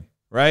challenging,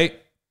 right?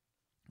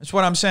 That's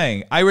what I'm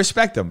saying. I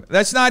respect them.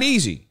 That's not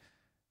easy.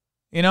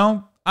 I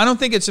don't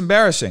think it's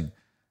embarrassing.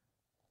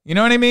 You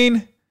know what I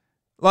mean?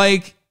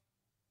 Like,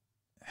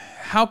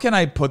 how can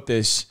I put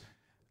this?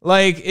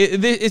 Like,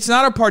 it's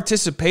not a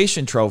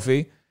participation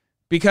trophy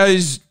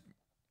because,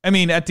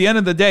 at the end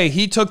of the day,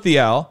 he took the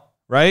L,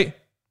 right?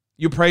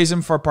 You praise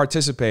him for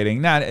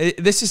participating.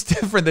 This is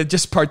different than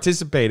just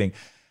participating.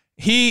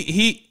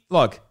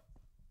 Look,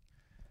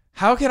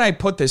 how can I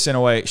put this in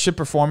a way? Shit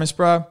performance,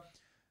 bro.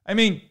 At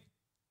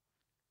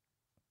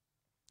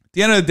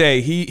the end of the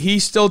day, he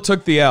still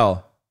took the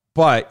L.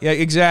 But, yeah,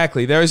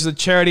 exactly. There's the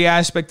charity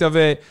aspect of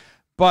it.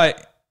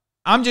 But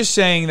I'm just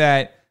saying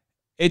that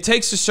it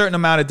takes a certain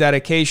amount of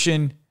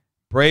dedication,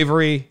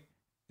 bravery,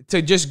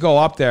 to just go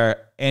up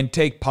there and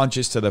take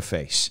punches to the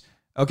face.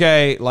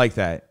 Okay? Like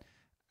that.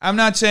 I'm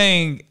not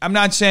saying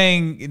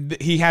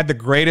he had the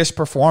greatest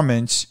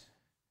performance.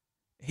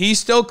 He's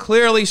still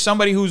clearly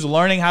somebody who's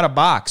learning how to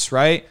box,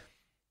 right?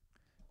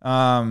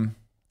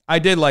 I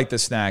did like the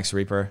snacks,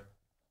 Reaper.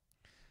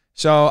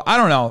 So I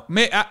don't know.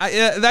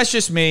 That's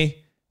just me.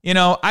 You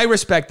know, I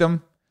respect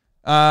him.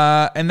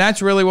 And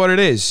that's really what it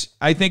is.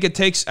 I think it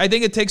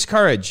takes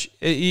courage.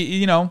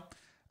 You know,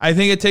 I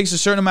think it takes a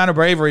certain amount of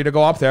bravery to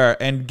go up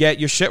there and get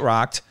your shit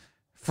rocked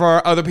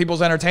for other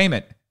people's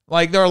entertainment.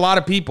 Like, there are a lot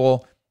of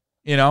people,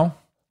 you know,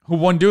 who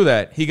wouldn't do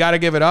that. He got to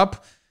give it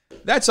up.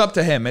 That's up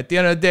to him. At the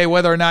end of the day,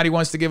 whether or not he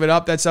wants to give it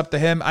up, that's up to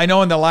him. I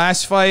know in the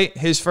last fight,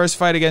 his first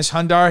fight against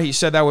Hundar, he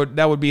said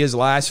that would be his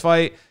last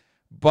fight.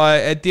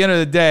 But at the end of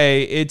the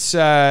day, it's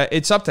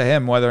up to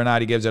him whether or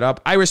not he gives it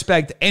up. I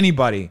respect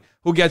anybody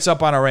who gets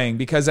up on a ring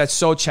because that's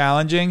so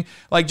challenging.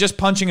 Like, just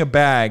punching a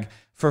bag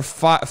for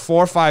 4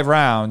 or 5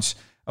 rounds,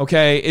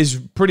 okay, is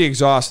pretty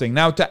exhausting.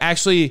 Now, to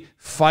actually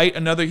fight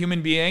another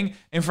human being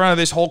in front of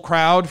this whole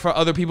crowd for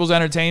other people's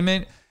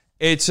entertainment,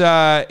 it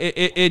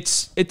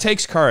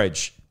takes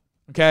courage.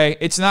 Okay,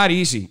 it's not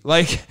easy.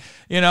 Like,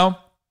 you know,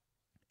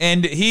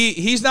 and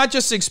he's not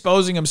just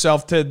exposing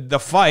himself to the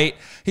fight,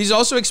 he's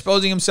also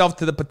exposing himself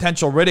to the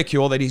potential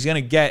ridicule that he's going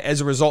to get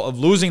as a result of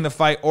losing the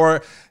fight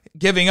or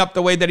giving up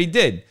the way that he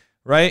did,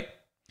 right?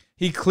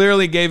 He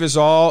clearly gave his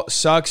all.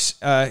 Sucks.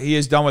 He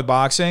is done with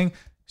boxing.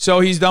 So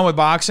he's done with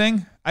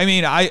boxing. I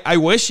mean, I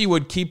wish he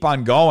would keep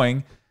on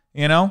going,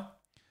 you know?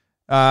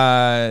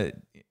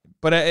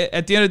 But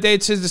at the end of the day,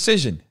 it's his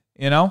decision,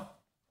 you know?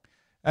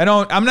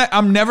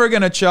 I'm never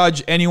going to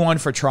judge anyone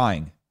for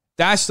trying.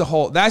 That's the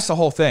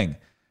whole thing.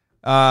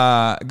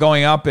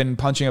 Going up and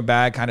punching a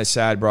bag, kind of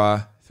sad,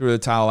 brah. Threw the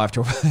towel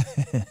after.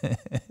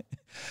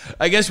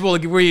 I guess we'll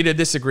agree to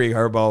disagree,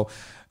 Herbo.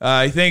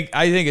 I think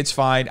it's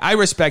fine. I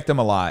respect him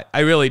a lot.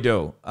 I really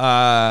do.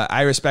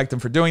 I respect him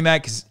for doing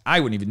that because I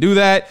wouldn't even do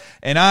that.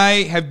 And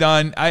I have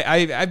done.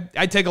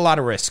 I take a lot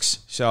of risks.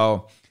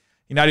 So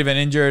he's not even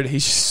injured.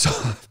 He's just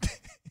soft.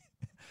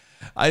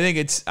 I think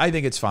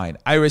it's fine.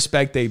 I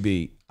respect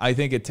AB. I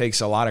think it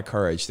takes a lot of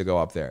courage to go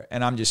up there,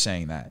 and I'm just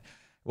saying that.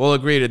 We'll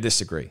agree to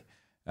disagree.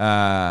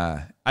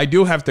 I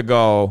do have to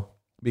go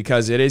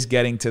because it is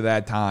getting to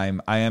that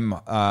time.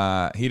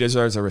 He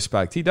deserves a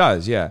respect. He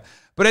does, yeah.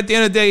 But at the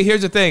end of the day,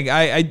 here's the thing.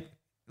 I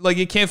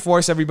you can't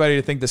force everybody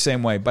to think the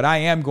same way, but I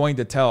am going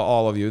to tell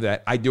all of you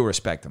that I do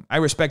respect him. I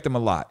respect him a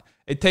lot.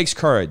 It takes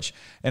courage,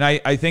 and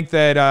I think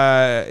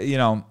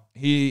that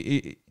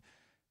he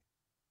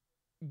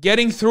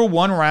getting through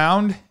one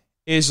round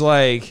is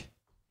like,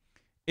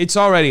 it's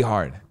already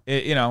hard.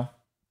 WAB,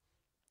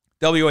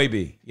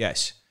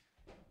 yes.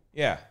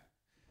 Yeah.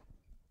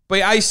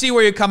 But I see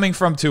where you're coming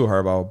from too,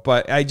 Herbo,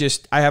 but I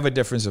have a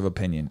difference of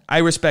opinion. I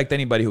respect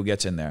anybody who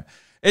gets in there.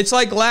 It's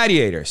like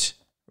gladiators,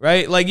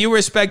 right? Like, you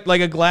respect,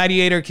 like, a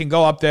gladiator can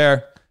go up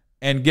there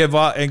and give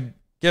up. They're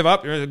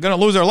going to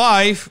lose their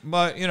life,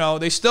 but, you know,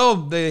 they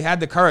had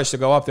the courage to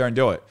go up there and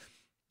do it.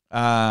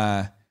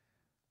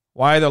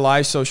 Why are their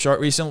lives so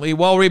short recently?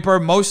 Well, Reaper,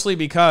 mostly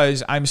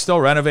because I'm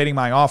still renovating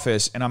my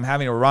office and I'm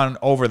having to run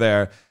over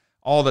there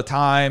all the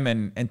time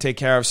and take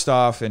care of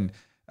stuff. And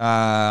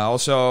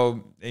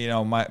also, you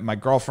know, my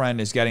girlfriend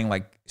is getting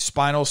like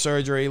spinal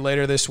surgery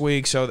later this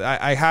week. So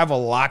I have a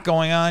lot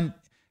going on.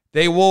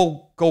 They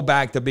will go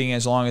back to being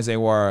as long as they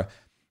were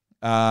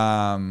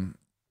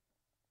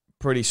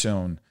pretty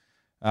soon.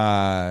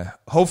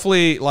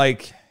 Hopefully,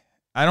 like,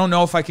 I don't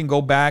know if I can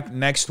go back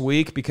next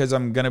week because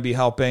I'm going to be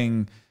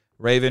helping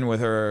Raven with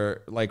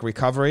her like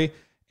recovery,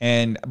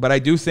 but I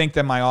do think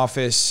that my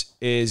office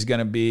is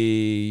gonna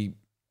be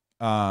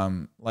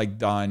like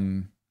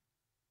done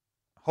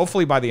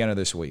hopefully by the end of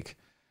this week.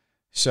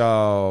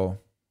 So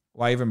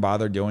why even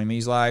bother doing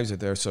these lives if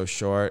they're so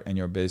short and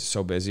you're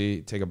so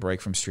busy? Take a break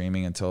from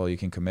streaming until you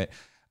can commit.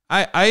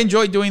 I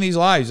enjoy doing these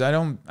lives. I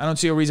don't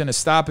see a reason to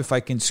stop if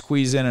I can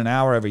squeeze in an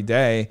hour every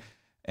day.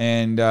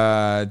 And there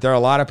are a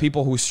lot of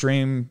people who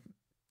stream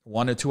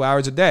 1 to 2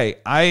 hours a day.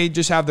 I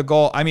just have the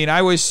goal. I mean,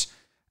 I was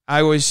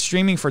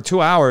streaming for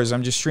 2 hours.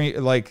 I'm just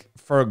streaming like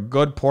for a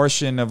good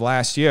portion of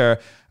last year.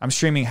 I'm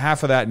streaming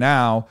half of that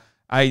now.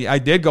 I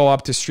did go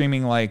up to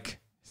streaming like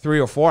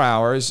 3 or 4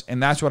 hours,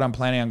 and that's what I'm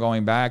planning on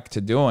going back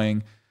to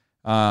doing.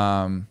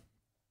 You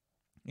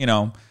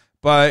know,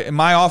 but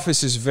my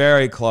office is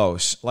very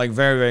close, like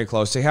very, very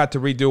close. They had to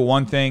redo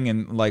one thing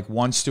in like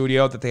one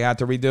studio that they had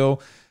to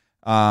redo.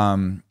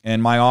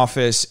 And my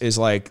office is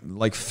like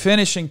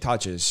finishing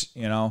touches,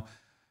 you know?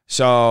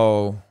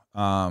 So,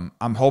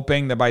 I'm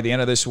hoping that by the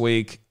end of this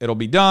week, it'll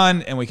be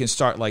done and we can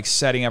start like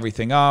setting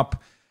everything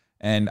up,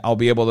 and I'll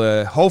be able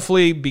to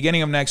hopefully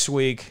beginning of next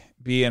week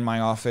be in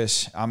my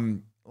office.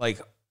 I'm like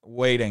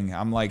waiting.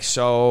 I'm like,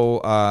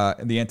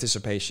 the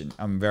anticipation,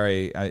 I'm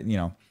very,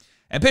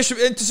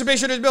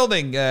 anticipation is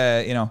building,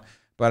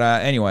 but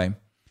anyway,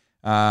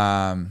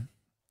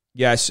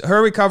 yes,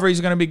 her recovery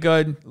is going to be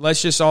good.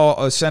 Let's just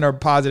all send her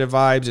positive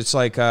vibes. It's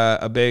like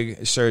a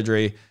big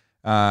surgery.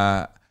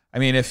 I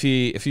mean, if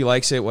he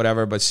likes it,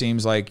 whatever, but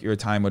seems like your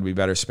time would be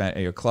better spent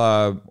at your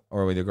club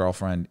or with your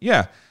girlfriend.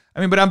 Yeah. I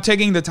mean, but I'm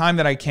taking the time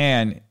that I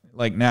can,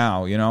 like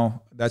now, you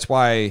know, that's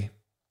why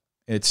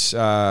it's,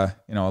 a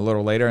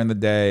little later in the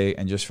day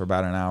and just for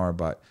about an hour,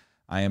 but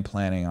I am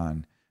planning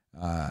on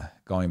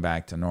going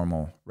back to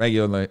normal,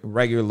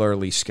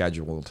 regularly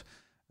scheduled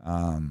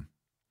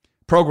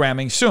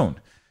programming soon.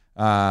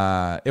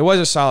 It was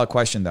a solid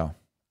question though.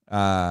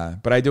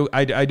 But I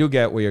do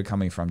get where you're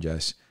coming from,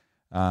 Jess.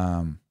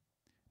 But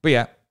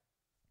yeah,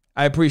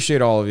 I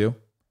appreciate all of you.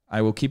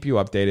 I will keep you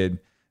updated.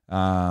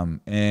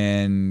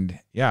 And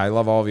yeah, I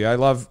love all of you. I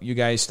love you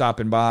guys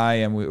stopping by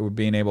and we're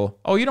being able.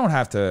 Oh, you don't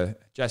have to,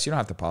 Jess. You don't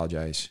have to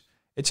apologize.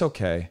 It's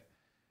okay.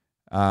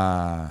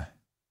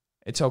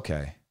 It's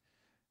okay.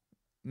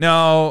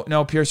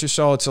 No, Pierce Your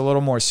Soul. It's a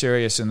little more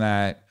serious than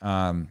that.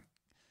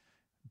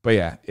 But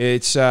yeah,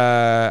 it's.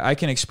 I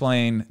can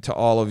explain to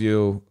all of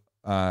you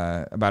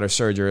about her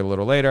surgery a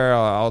little later.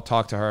 I'll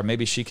talk to her.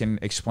 Maybe she can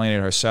explain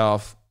it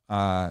herself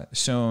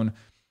soon.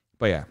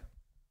 But yeah,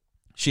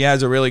 she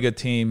has a really good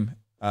team,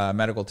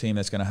 medical team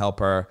that's going to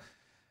help her,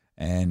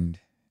 and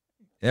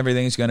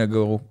everything's going to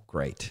go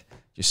great.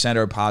 Just send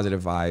her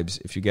positive vibes.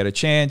 If you get a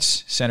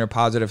chance, send her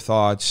positive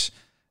thoughts,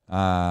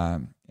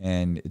 and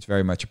it's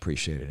very much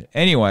appreciated.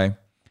 Anyway,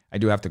 I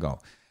do have to go.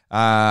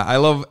 I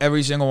love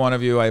every single one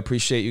of you. I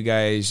appreciate you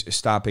guys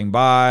stopping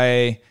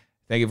by.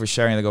 Thank you for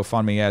sharing the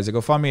GoFundMe. As the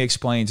GoFundMe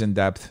explains in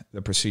depth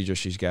the procedure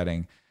she's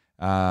getting.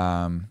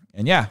 And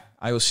yeah,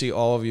 I will see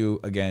all of you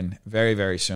again very, very soon.